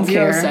 $0 and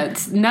 0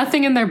 cents.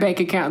 Nothing in their bank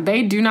account.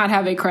 They do not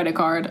have a credit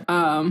card.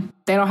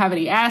 They don't have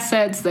any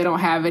assets. They don't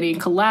have any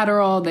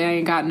collateral. They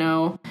ain't got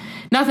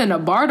nothing to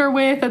barter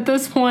with at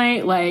this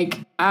point.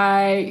 Like,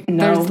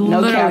 there's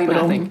literally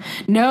capital. Nothing.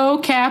 No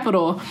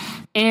capital.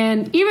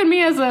 And even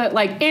me as a,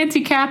 like,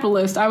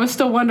 anti-capitalist, I was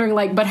still wondering,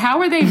 like, but how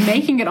are they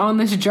making it on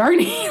this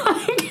journey?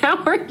 Like,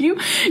 how are you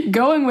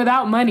going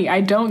without money?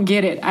 I don't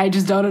get it. I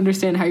just don't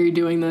understand how you're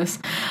doing this.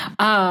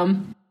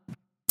 And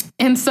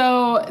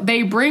so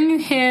they bring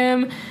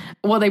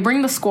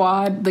the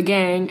squad, the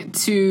gang,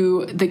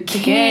 to the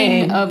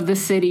king of the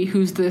city,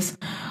 who's this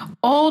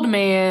old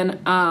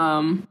man,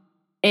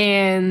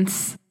 and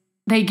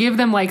they give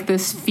them like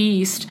this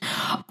feast.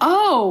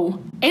 Oh,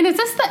 and is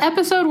this the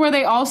episode where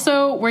where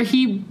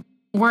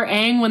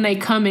Aang, when they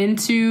come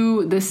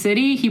into the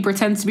city, he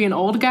pretends to be an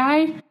old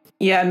guy?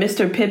 Yeah,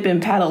 Mr.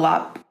 Pippin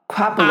Patalopolis.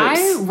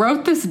 I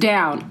wrote this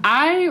down.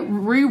 I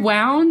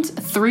rewound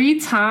 3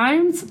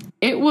 times.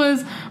 It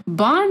was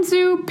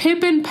Bonzu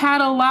Pippin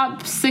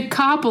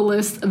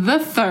Patalopolis the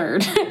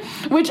Third,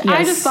 which yes.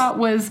 I just thought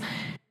was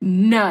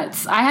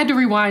nuts. I had to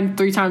rewind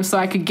 3 times so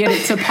I could get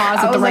it to pause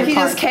at the right part. He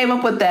just came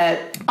up with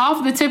that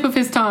off the tip of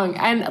his tongue.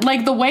 And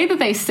like the way that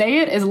they say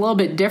it is a little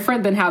bit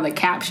different than how the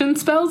caption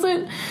spells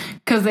it,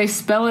 because they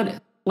spell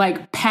it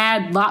like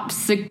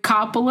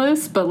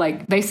Padlopsicopolis, but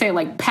like they say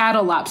like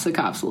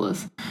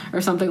Padalopsicopolis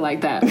or something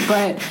like that.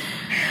 But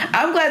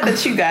I'm glad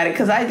that you got it,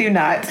 because I do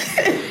not.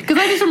 Because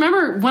I just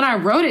remember when I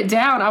wrote it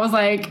down, I was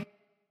like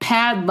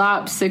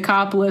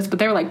Padlopsicopolis, but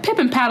they were like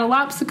Pippin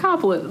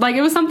Padalopsicopolis. Like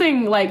it was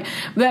something like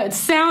that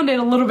sounded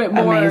a little bit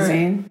more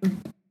amazing,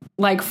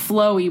 like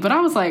flowy. But I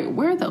was like,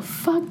 where the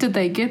fuck did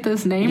they get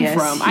this name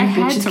from? I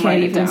had to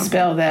write it down.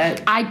 Spell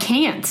that. I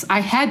can't. I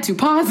had to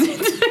pause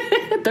it.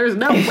 There's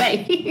no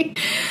way.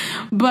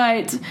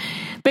 But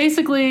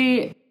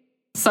basically,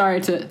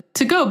 sorry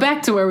to go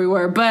back to where we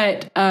were,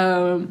 but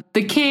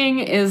the king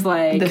is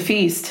like, the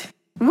feast.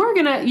 He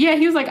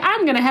was like,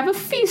 I'm gonna have a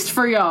feast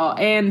for y'all.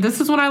 And this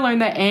is when I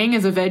learned that Aang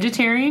is a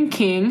vegetarian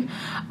king,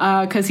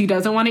 because he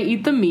doesn't want to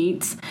eat the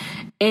meats.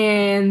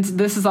 And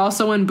this is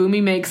also when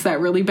Boomy makes that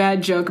really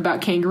bad joke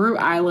about Kangaroo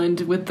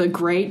Island with the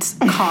great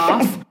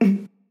cough.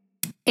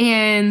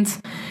 And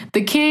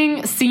the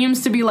king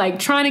seems to be like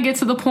trying to get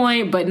to the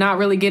point, but not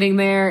really getting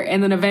there.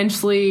 And then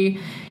eventually,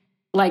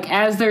 like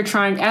as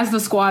the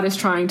squad is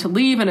trying to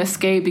leave and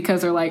escape,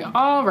 because they're like,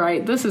 all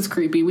right, this is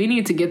creepy, we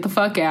need to get the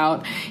fuck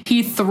out.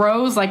 He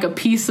throws like a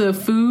piece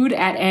of food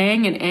at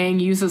Aang, and Aang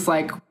uses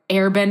like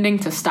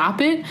airbending to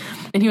stop it.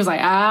 And he was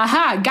like,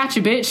 aha,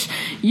 gotcha, bitch.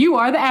 You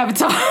are the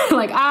Avatar.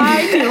 Like,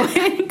 I knew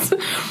it.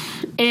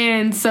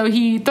 And so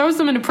he throws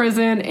them into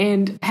prison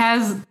and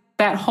has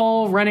that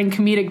whole running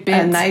comedic bit.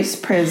 A nice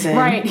prison.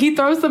 Right. He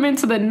throws them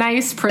into the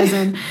nice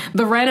prison,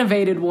 the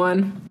renovated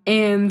one.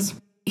 And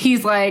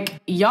he's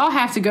like, y'all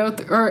have to go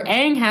or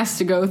Aang has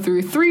to go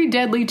through 3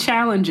 deadly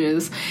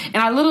challenges. And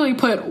I literally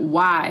put,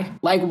 why?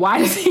 Like, why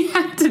does he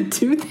have to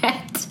do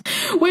that?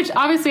 Which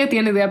obviously at the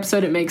end of the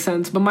episode, it makes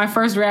sense. But my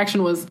first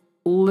reaction was,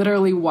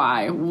 literally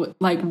why.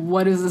 Like,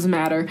 what does this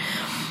matter?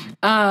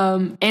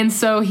 And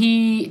so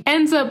he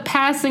ends up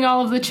passing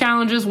all of the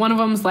challenges. One of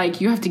them's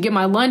like, you have to get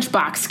my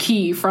lunchbox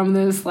key from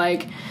this,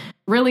 like,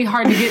 really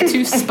hard to get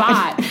to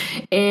spot.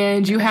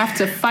 And you have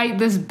to fight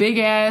this big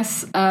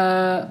ass,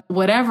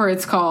 whatever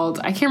it's called.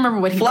 I can't remember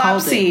what he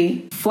called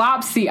it.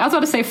 Flopsy. I was about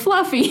to say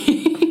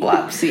Fluffy.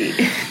 Flopsy.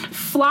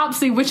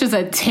 Flopsy, which is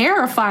a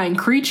terrifying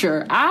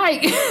creature.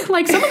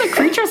 Like, some of the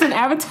creatures in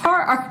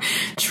Avatar are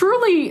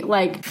truly,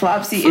 like,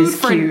 Flopsy is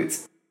cute.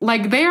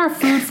 Like, they are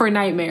food for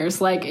nightmares.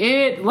 Like,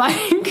 it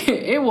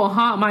will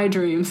haunt my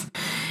dreams.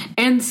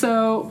 And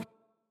so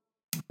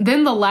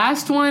then the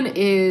last one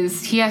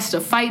is he has to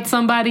fight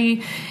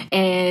somebody,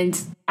 and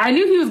I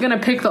knew he was going to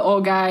pick the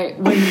old guy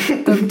when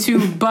the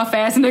two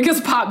buff-ass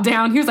niggas popped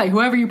down. He was like,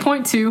 whoever you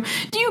point to,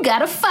 you got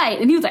to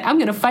fight. And he was like, I'm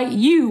going to fight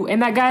you.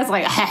 And that guy's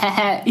like, ha, ha,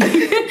 ha.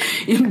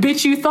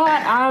 Bitch, you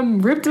thought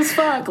I'm ripped as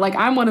fuck. Like,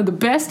 I'm one of the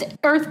best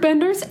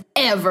earthbenders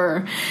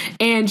ever.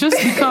 And just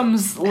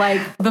becomes,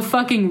 like, the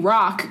fucking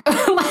Rock.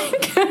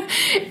 Like,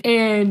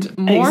 and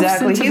morphs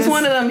exactly. into He's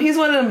one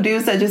of them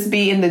dudes that just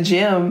be in the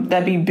gym,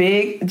 that be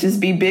big, just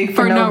be big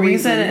for no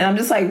reason. And I'm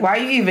just like, why are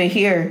you even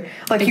here?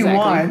 Like, exactly. You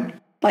won.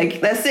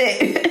 Like, that's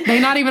it. They're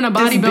not even a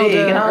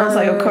bodybuilder. And I was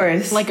like, of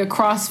course. Like a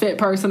CrossFit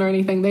person or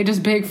anything. They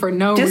just big for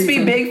no reason. Just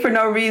be big for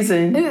no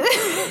reason.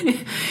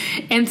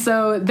 And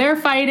so they're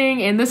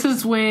fighting, and this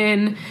is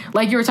when,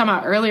 like you were talking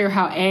about earlier,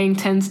 how Aang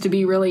tends to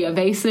be really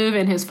evasive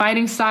in his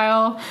fighting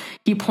style.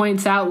 He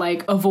points out,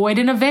 like, avoid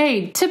and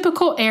evade,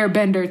 typical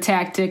airbender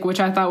tactic, which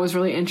I thought was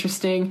really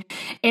interesting.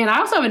 And I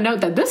also have a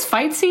note that this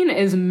fight scene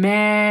is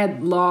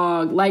mad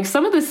long. Like,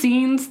 some of the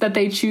scenes that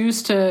they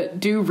choose to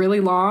do really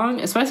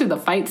long, especially the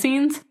fight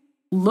scenes,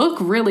 look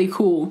really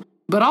cool.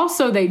 But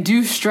also they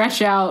do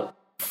stretch out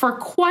for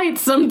quite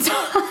some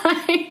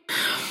time.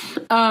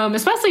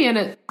 Especially in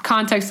a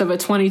context of a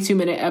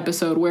 22-minute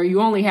episode where you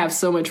only have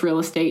so much real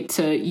estate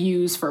to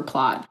use for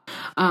plot.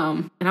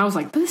 And I was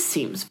like, this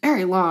seems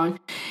very long.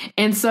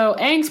 And so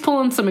Aang's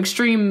pulling some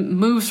extreme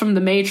moves from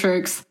the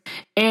Matrix.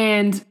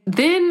 And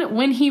then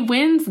when he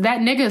wins,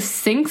 that nigga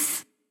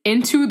sinks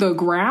into the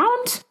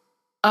ground,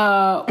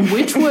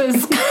 which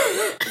was...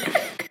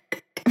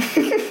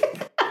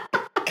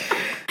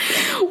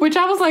 which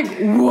I was like,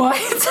 what?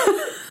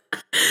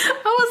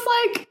 I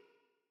was like,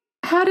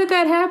 how did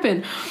that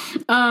happen?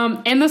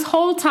 And this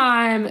whole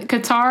time,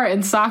 Katara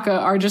and Sokka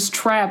are just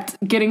trapped,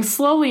 getting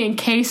slowly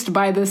encased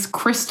by this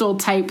crystal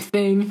type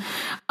thing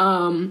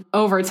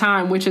over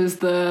time, which is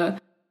the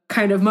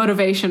kind of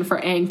motivation for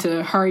Aang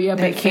to hurry up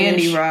and finish. That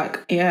candy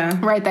rock, yeah.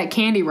 Right, that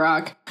candy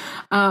rock.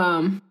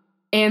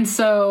 And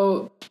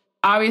so,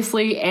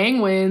 obviously,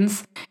 Aang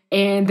wins,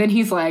 and then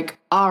he's like,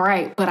 all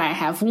right, but I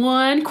have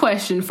one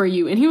question for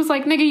you. And he was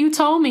like, nigga, you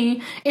told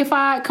me if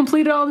I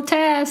completed all the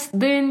tasks,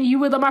 then you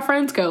would let my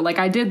friends go. Like,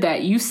 I did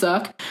that. You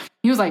suck.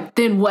 He was like,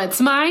 then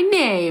what's my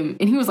name?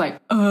 And he was like,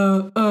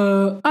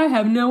 I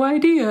have no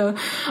idea.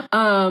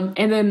 And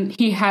then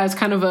he has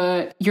kind of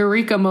a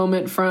eureka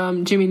moment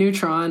from Jimmy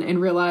Neutron and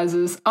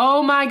realizes,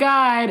 oh my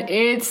God,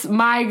 it's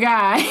my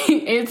guy.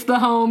 It's the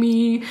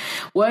homie.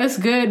 What's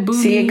good, booty?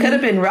 See, it could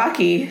have been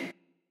Rocky.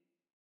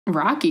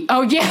 Rocky?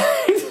 Oh, yeah.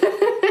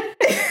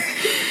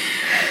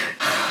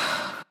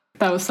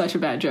 That was such a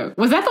bad joke.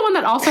 Was that the one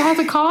that also has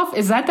a cough?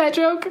 Is that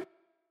joke?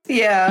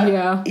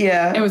 Yeah.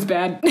 It was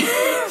bad.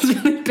 It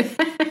was really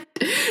bad.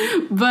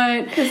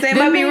 But because they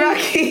might be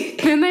Rocky.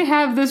 Then they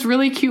have this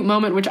really cute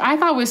moment, which I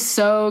thought was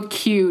so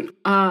cute.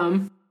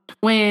 When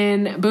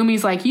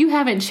Boomie's like, you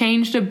haven't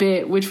changed a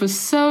bit, which was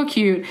so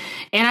cute.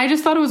 And I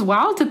just thought it was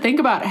wild to think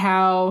about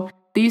how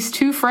these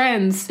two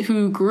friends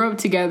who grew up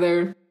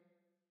together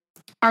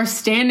are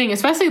standing,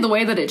 especially the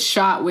way that it's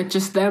shot with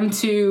just them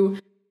two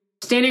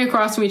standing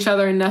across from each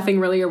other and nothing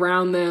really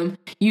around them.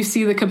 You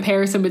see the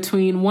comparison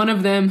between one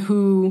of them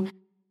who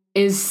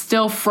is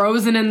still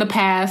frozen in the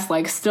past,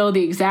 like still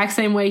the exact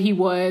same way he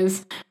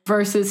was,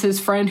 versus his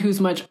friend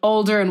who's much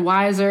older and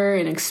wiser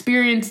and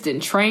experienced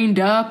and trained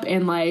up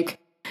and like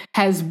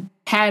has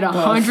had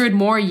 100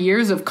 more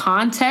years of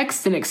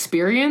context and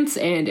experience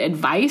and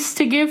advice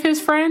to give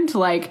his friend.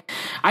 Like,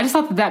 I just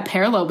thought that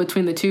parallel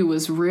between the two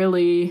was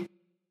really,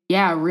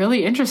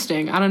 really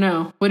interesting. I don't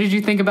know. What did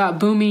you think about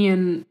Boomy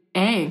and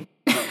Aang?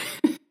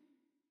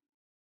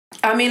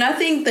 I mean, I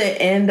think the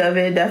end of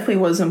it definitely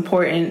was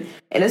important,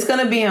 and it's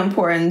going to be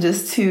important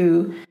just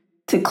to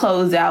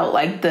close out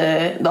like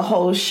the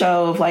whole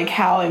show of like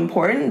how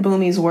important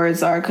Boomy's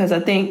words are, because I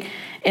think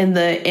in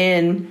the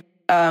end,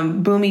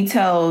 Boomy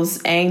tells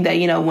Aang that,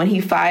 you know, when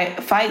he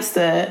fights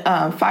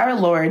the Fire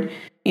Lord,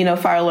 you know,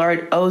 Fire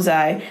Lord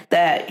Ozai,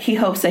 that he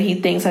hopes that he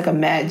thinks like a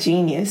mad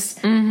genius.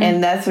 Mm-hmm.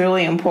 And that's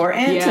really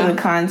important to the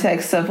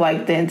context of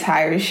like the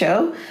entire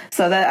show.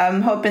 So that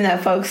I'm hoping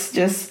that folks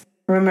just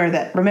remember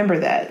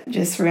that.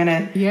 Just we're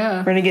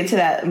gonna get to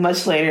that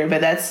much later,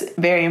 but that's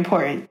very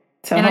important.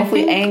 So and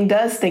hopefully Aang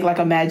does think like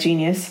a mad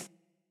genius.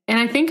 And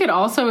I think it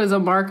also is a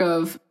mark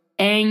of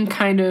Aang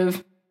kind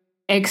of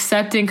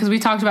accepting, because we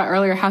talked about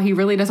earlier how he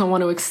really doesn't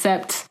want to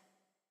accept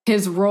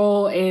his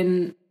role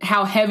in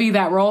how heavy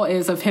that role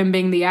is of him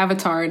being the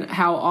Avatar and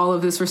how all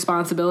of this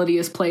responsibility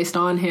is placed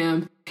on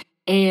him.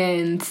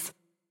 And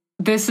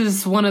this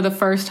is one of the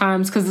first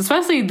times, because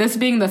especially this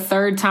being the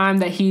third time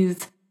that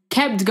he's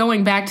kept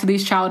going back to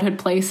these childhood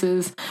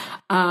places,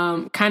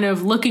 kind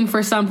of looking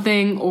for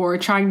something or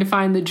trying to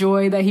find the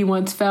joy that he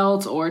once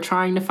felt or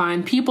trying to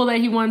find people that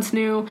he once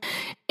knew.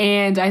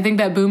 And I think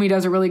that Boomy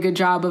does a really good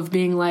job of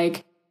being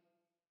like,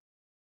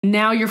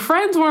 now your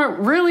friends weren't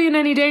really in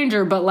any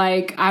danger, but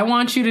like, I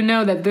want you to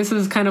know that this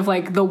is kind of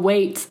like the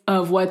weight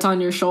of what's on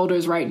your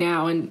shoulders right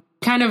now, and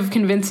kind of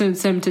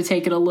convinces him to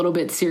take it a little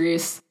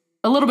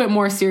bit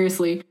more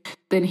seriously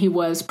than he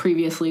was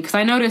previously. Because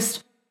I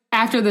noticed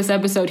after this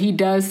episode, he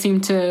does seem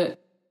to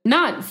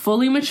not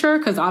fully mature,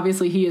 because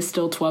obviously he is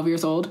still 12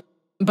 years old,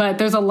 but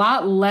there's a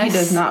lot less. He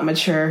does not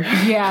mature.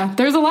 Yeah,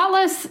 there's a lot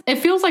less. It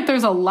feels like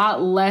there's a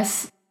lot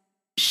less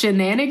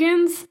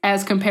shenanigans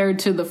as compared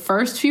to the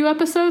first few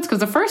episodes, because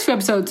the first few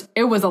episodes,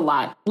 it was a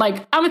lot.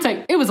 Like, I'm gonna tell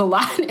you, it was a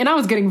lot, and I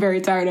was getting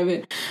very tired of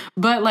it.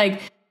 But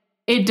like,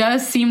 it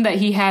does seem that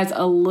he has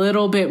a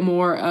little bit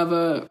more of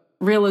a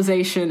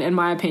realization, in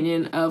my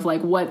opinion, of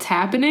like what's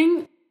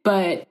happening,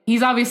 but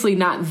he's obviously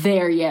not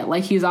there yet.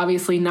 Like, he's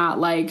obviously not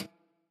like,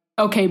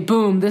 okay,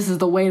 boom, this is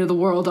the weight of the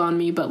world on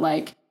me. But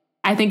like,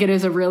 I think it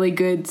is a really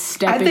good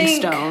stepping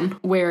stone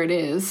where it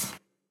is.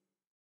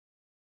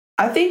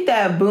 I think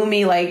that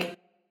Boomy like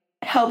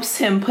helps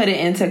him put it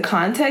into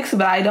context,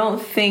 but I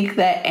don't think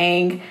that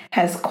Aang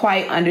has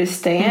quite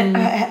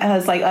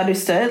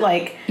understood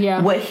like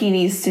what he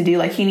needs to do.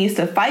 Like, he needs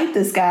to fight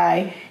this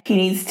guy. He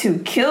needs to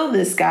kill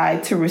this guy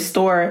to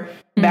restore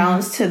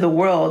balance to the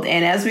world.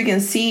 And as we can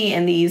see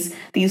in these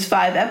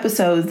 5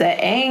 episodes, that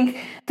Aang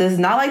does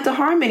not like to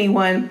harm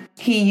anyone.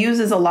 He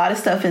uses a lot of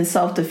stuff in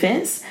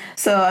self-defense.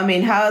 So, I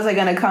mean, how is that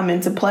going to come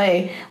into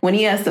play when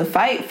he has to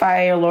fight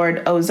Fire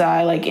Lord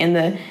Ozai? Like, in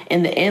the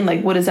end,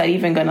 like, what is that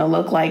even going to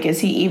look like? Is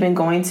he even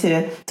going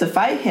to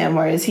fight him,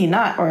 or is he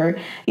not? Or,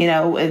 you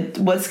know,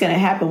 what's going to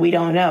happen? We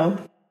don't know.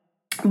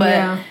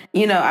 But,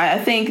 you know, I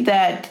think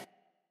that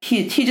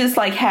he just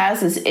like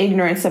has this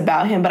ignorance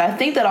about him. But I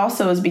think that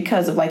also is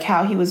because of like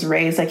how he was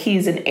raised. Like,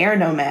 he's an air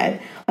nomad.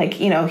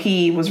 Like, you know,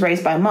 he was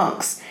raised by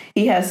monks.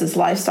 He has this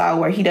lifestyle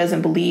where he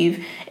doesn't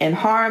believe in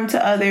harm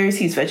to others.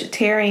 He's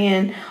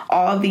vegetarian,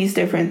 all of these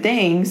different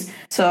things.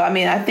 So, I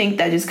mean, I think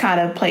that just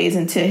kind of plays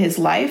into his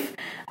life,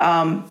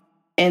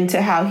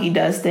 into how he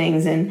does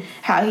things and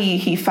how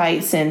he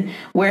fights and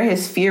where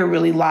his fear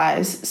really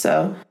lies.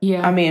 So,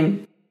 yeah, I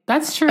mean,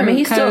 that's true. I mean,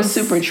 he's still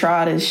super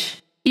trottish.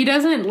 He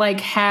doesn't like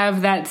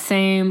have that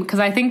same, because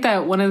I think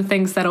that one of the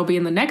things that'll be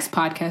in the next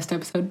podcast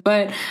episode,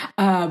 but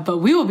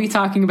we will be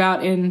talking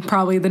about in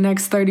probably the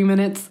next 30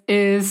 minutes,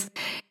 is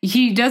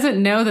he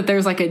doesn't know that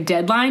there's like a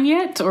deadline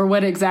yet or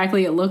what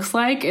exactly it looks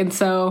like. And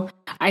so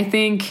I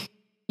think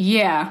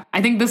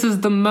this is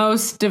the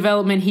most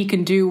development he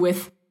can do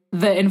with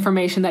the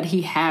information that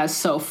he has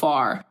so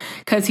far,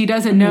 because he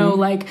doesn't know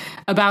like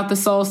about the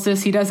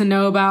solstice. He doesn't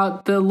know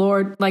about the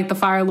Lord, like the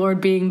Fire Lord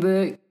being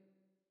the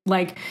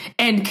like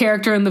end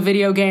character in the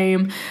video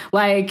game,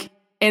 like,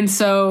 and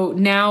so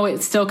now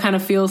it still kind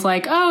of feels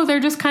like, oh, they're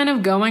just kind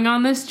of going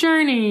on this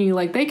journey,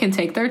 like they can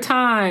take their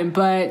time,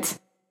 but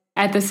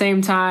at the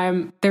same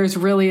time there's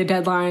really a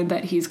deadline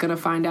that he's gonna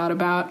find out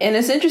about. And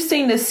it's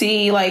interesting to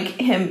see like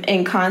him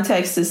in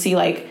context, to see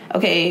like,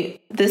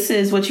 okay, this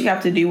is what you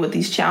have to do with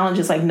these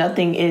challenges, like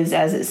nothing is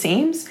as it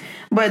seems.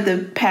 But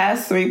the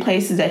past 3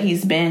 places that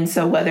he's been,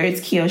 so whether it's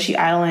Kyoshi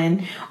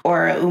Island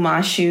or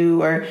Umashu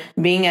or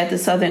being at the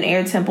Southern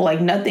Air Temple, like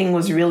nothing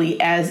was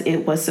really as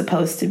it was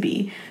supposed to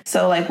be.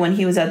 So like when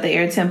he was at the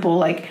Air Temple,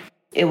 like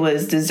it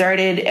was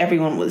deserted,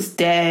 everyone was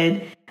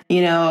dead,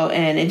 you know,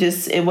 and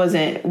it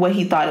wasn't what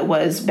he thought it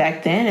was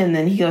back then. And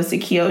then he goes to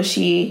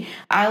Kyoshi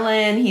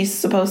Island. He's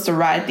supposed to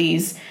ride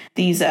these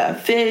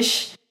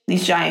fish,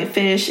 these giant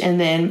fish, and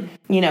then,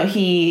 you know,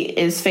 he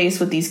is faced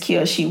with these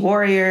Kyoshi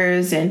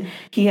warriors, and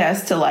he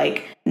has to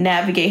like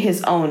navigate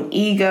his own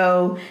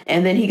ego.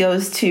 And then he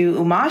goes to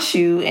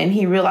Umashu, and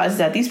he realizes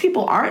that these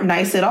people aren't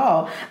nice at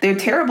all. They're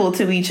terrible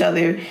to each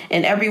other,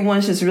 and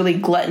everyone's just really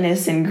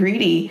gluttonous and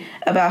greedy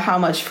about how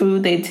much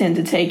food they tend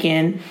to take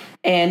in.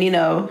 And, you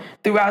know,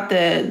 throughout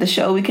the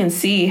show, we can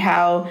see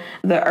how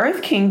the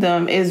Earth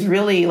Kingdom is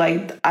really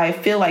like, I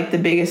feel like, the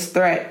biggest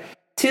threat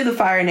to the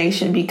Fire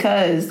Nation,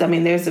 because I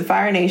mean, there's the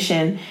Fire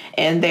Nation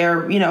and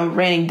they're, you know,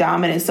 reigning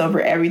dominance over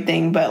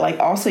everything. But like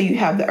also you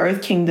have the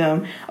Earth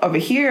Kingdom over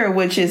here,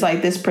 which is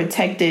like this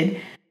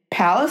protected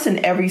palace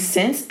in every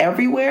sense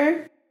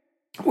everywhere,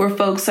 where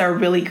folks are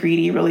really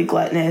greedy, really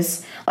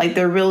gluttonous. Like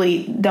they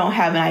really don't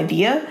have an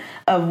idea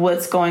of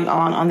what's going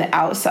on the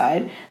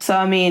outside. So,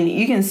 I mean,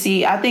 you can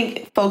see, I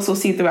think folks will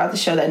see throughout the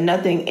show that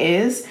nothing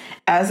is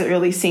as it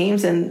really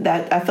seems. And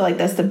that I feel like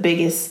that's the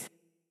biggest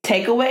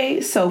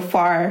takeaway so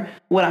far,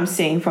 what I'm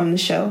seeing from the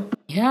show.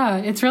 Yeah,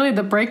 it's really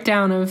the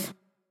breakdown of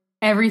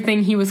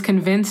everything he was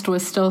convinced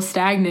was still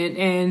stagnant.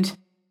 And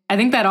I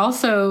think that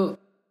also,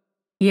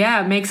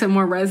 makes it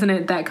more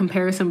resonant, that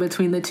comparison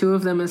between the two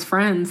of them as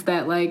friends,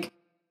 that like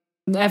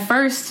at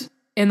first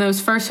in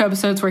those first two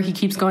episodes where he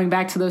keeps going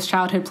back to those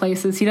childhood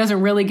places, he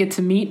doesn't really get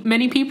to meet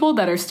many people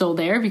that are still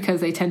there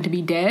because they tend to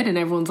be dead. And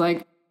everyone's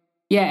like,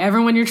 yeah,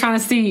 everyone you're trying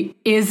to see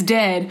is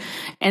dead.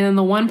 And then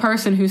the one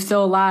person who's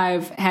still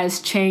alive has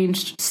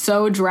changed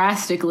so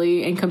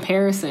drastically in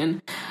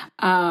comparison,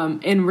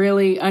 and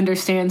really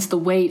understands the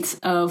weight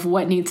of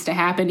what needs to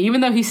happen,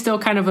 even though he's still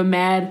kind of a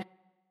mad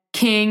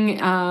king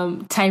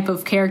type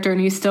of character,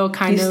 and he's still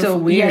still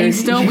weird. Yeah, he's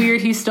still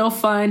weird. He's still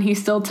fun. He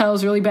still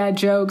tells really bad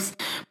jokes,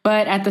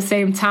 but at the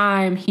same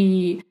time,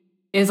 he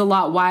is a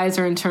lot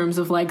wiser in terms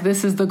of like,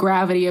 this is the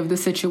gravity of the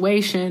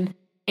situation.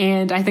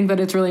 And I think that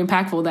it's really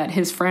impactful that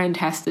his friend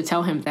has to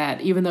tell him that,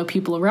 even though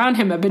people around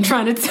him have been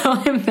trying to tell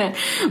him that.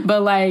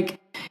 But like,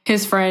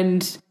 his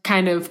friend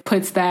kind of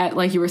puts that,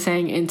 like you were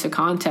saying, into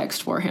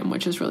context for him,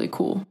 which is really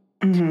cool.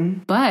 Mm-hmm.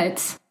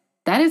 But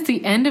that is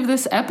the end of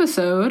this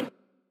episode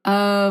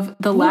of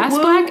The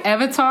Last Black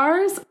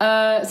Avatars.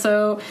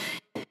 So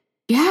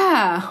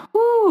yeah,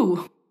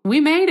 woo, we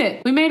made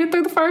it. We made it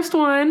through the first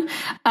one.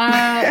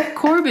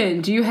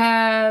 Corbin,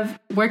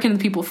 where can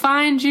people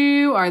find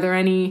you? Are there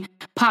any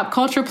pop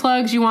culture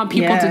plugs you want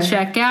people to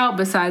check out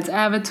besides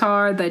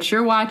Avatar that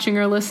you're watching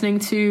or listening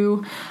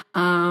to?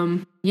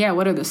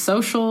 What are the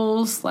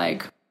socials?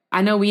 Like,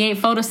 I know we ain't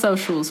for the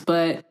socials,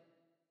 but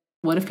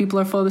what if people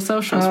are for the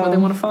socials where they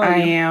want to follow you? I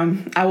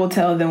am. I will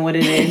tell them what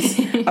it is.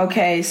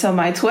 Okay, so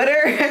my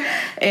Twitter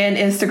and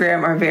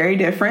Instagram are very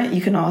different.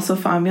 You can also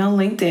find me on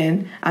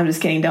LinkedIn. I'm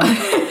just kidding. Don't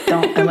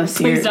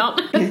unless you're... Please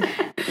don't.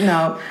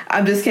 No,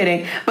 I'm just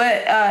kidding.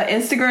 But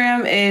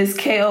Instagram is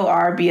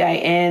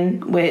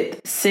KORBIN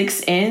with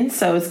 6 N's.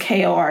 So it's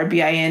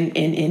KORBIN.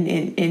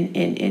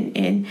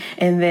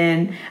 And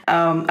then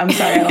I'm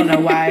sorry, I don't know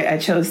why I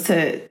chose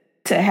to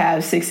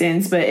have 6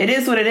 N's, but it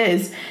is what it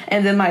is.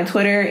 And then my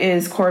Twitter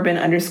is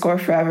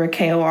Corbin_forever,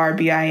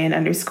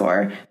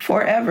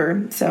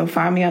 KORBIN_forever. So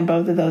find me on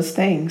both of those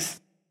things.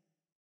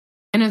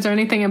 And is there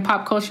anything in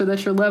pop culture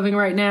that you're loving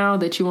right now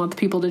that you want the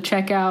people to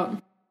check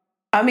out?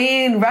 I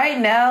mean, right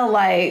now,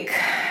 like,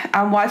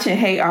 I'm watching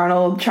Hey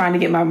Arnold, trying to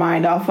get my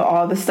mind off of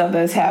all the stuff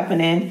that's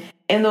happening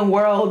in the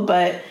world.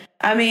 But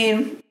I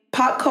mean,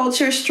 pop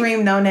culture,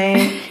 stream No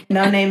Name.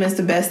 No Name is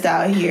the best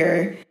out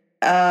here.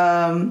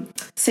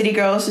 City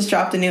Girls just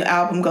dropped a new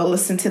album. Go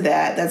listen to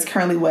that. That's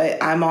currently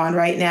what I'm on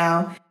right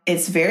now.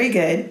 It's very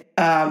good.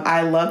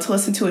 I love to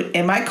listen to it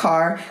in my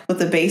car with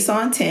the bass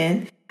on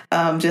 10,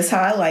 just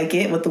how I like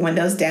it, with the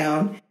windows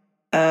down.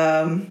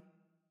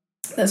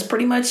 That's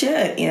pretty much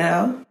it, you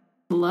know?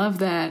 Love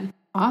that.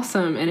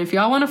 Awesome. And if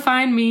y'all want to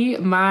find me,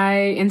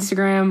 my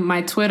Instagram,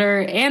 my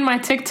Twitter, and my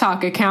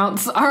TikTok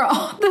accounts are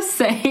all the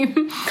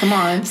same. Come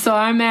on. So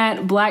I'm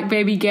at Black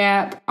Baby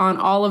Gap on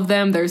all of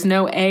them. There's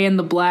no A in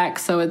the black,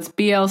 so it's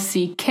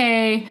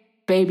BLCK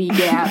Baby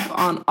Gap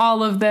on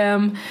all of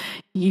them.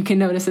 You can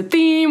notice a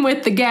theme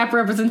with the gap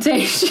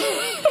representation.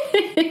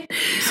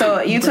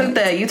 So you took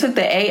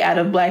the A out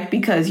of Black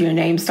because your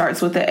name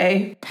starts with the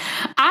A?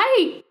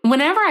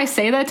 Whenever I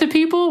say that to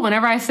people,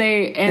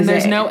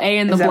 there's no A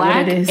in the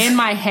black, in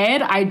my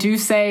head, I do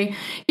say,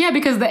 yeah,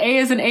 because the A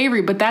is in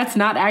Avery, but that's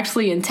not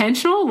actually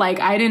intentional. Like,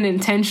 I didn't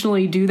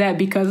intentionally do that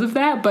because of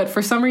that. But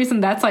for some reason,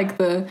 that's like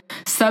the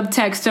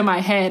subtext in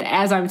my head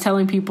as I'm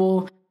telling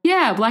people,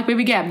 yeah, Black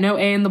Baby Gap, no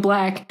A in the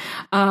black.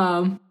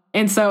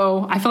 And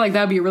so I feel like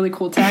that would be a really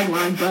cool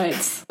tagline, but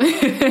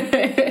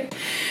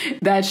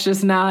that's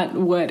just not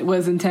what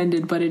was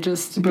intended. But it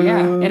just,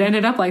 it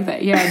ended up like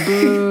that. Yeah,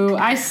 boo,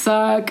 I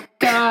suck,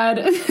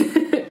 God.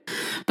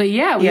 But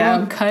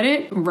we'll cut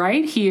it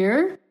right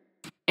here.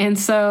 And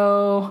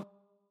so,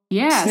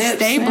 snip,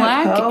 stay snip,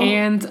 black ho.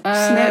 and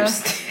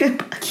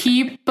snip.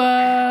 keep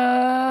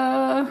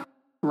riding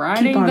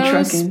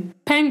those trucking.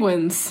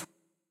 Penguins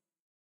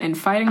and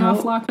fighting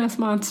off Loch Ness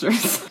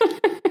monsters.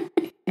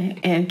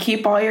 And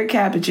keep all your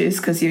cabbages,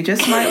 because you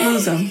just might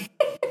lose them.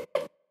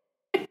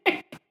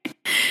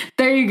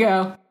 There you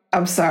go.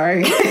 I'm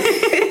sorry.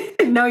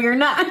 No, you're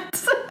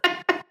not.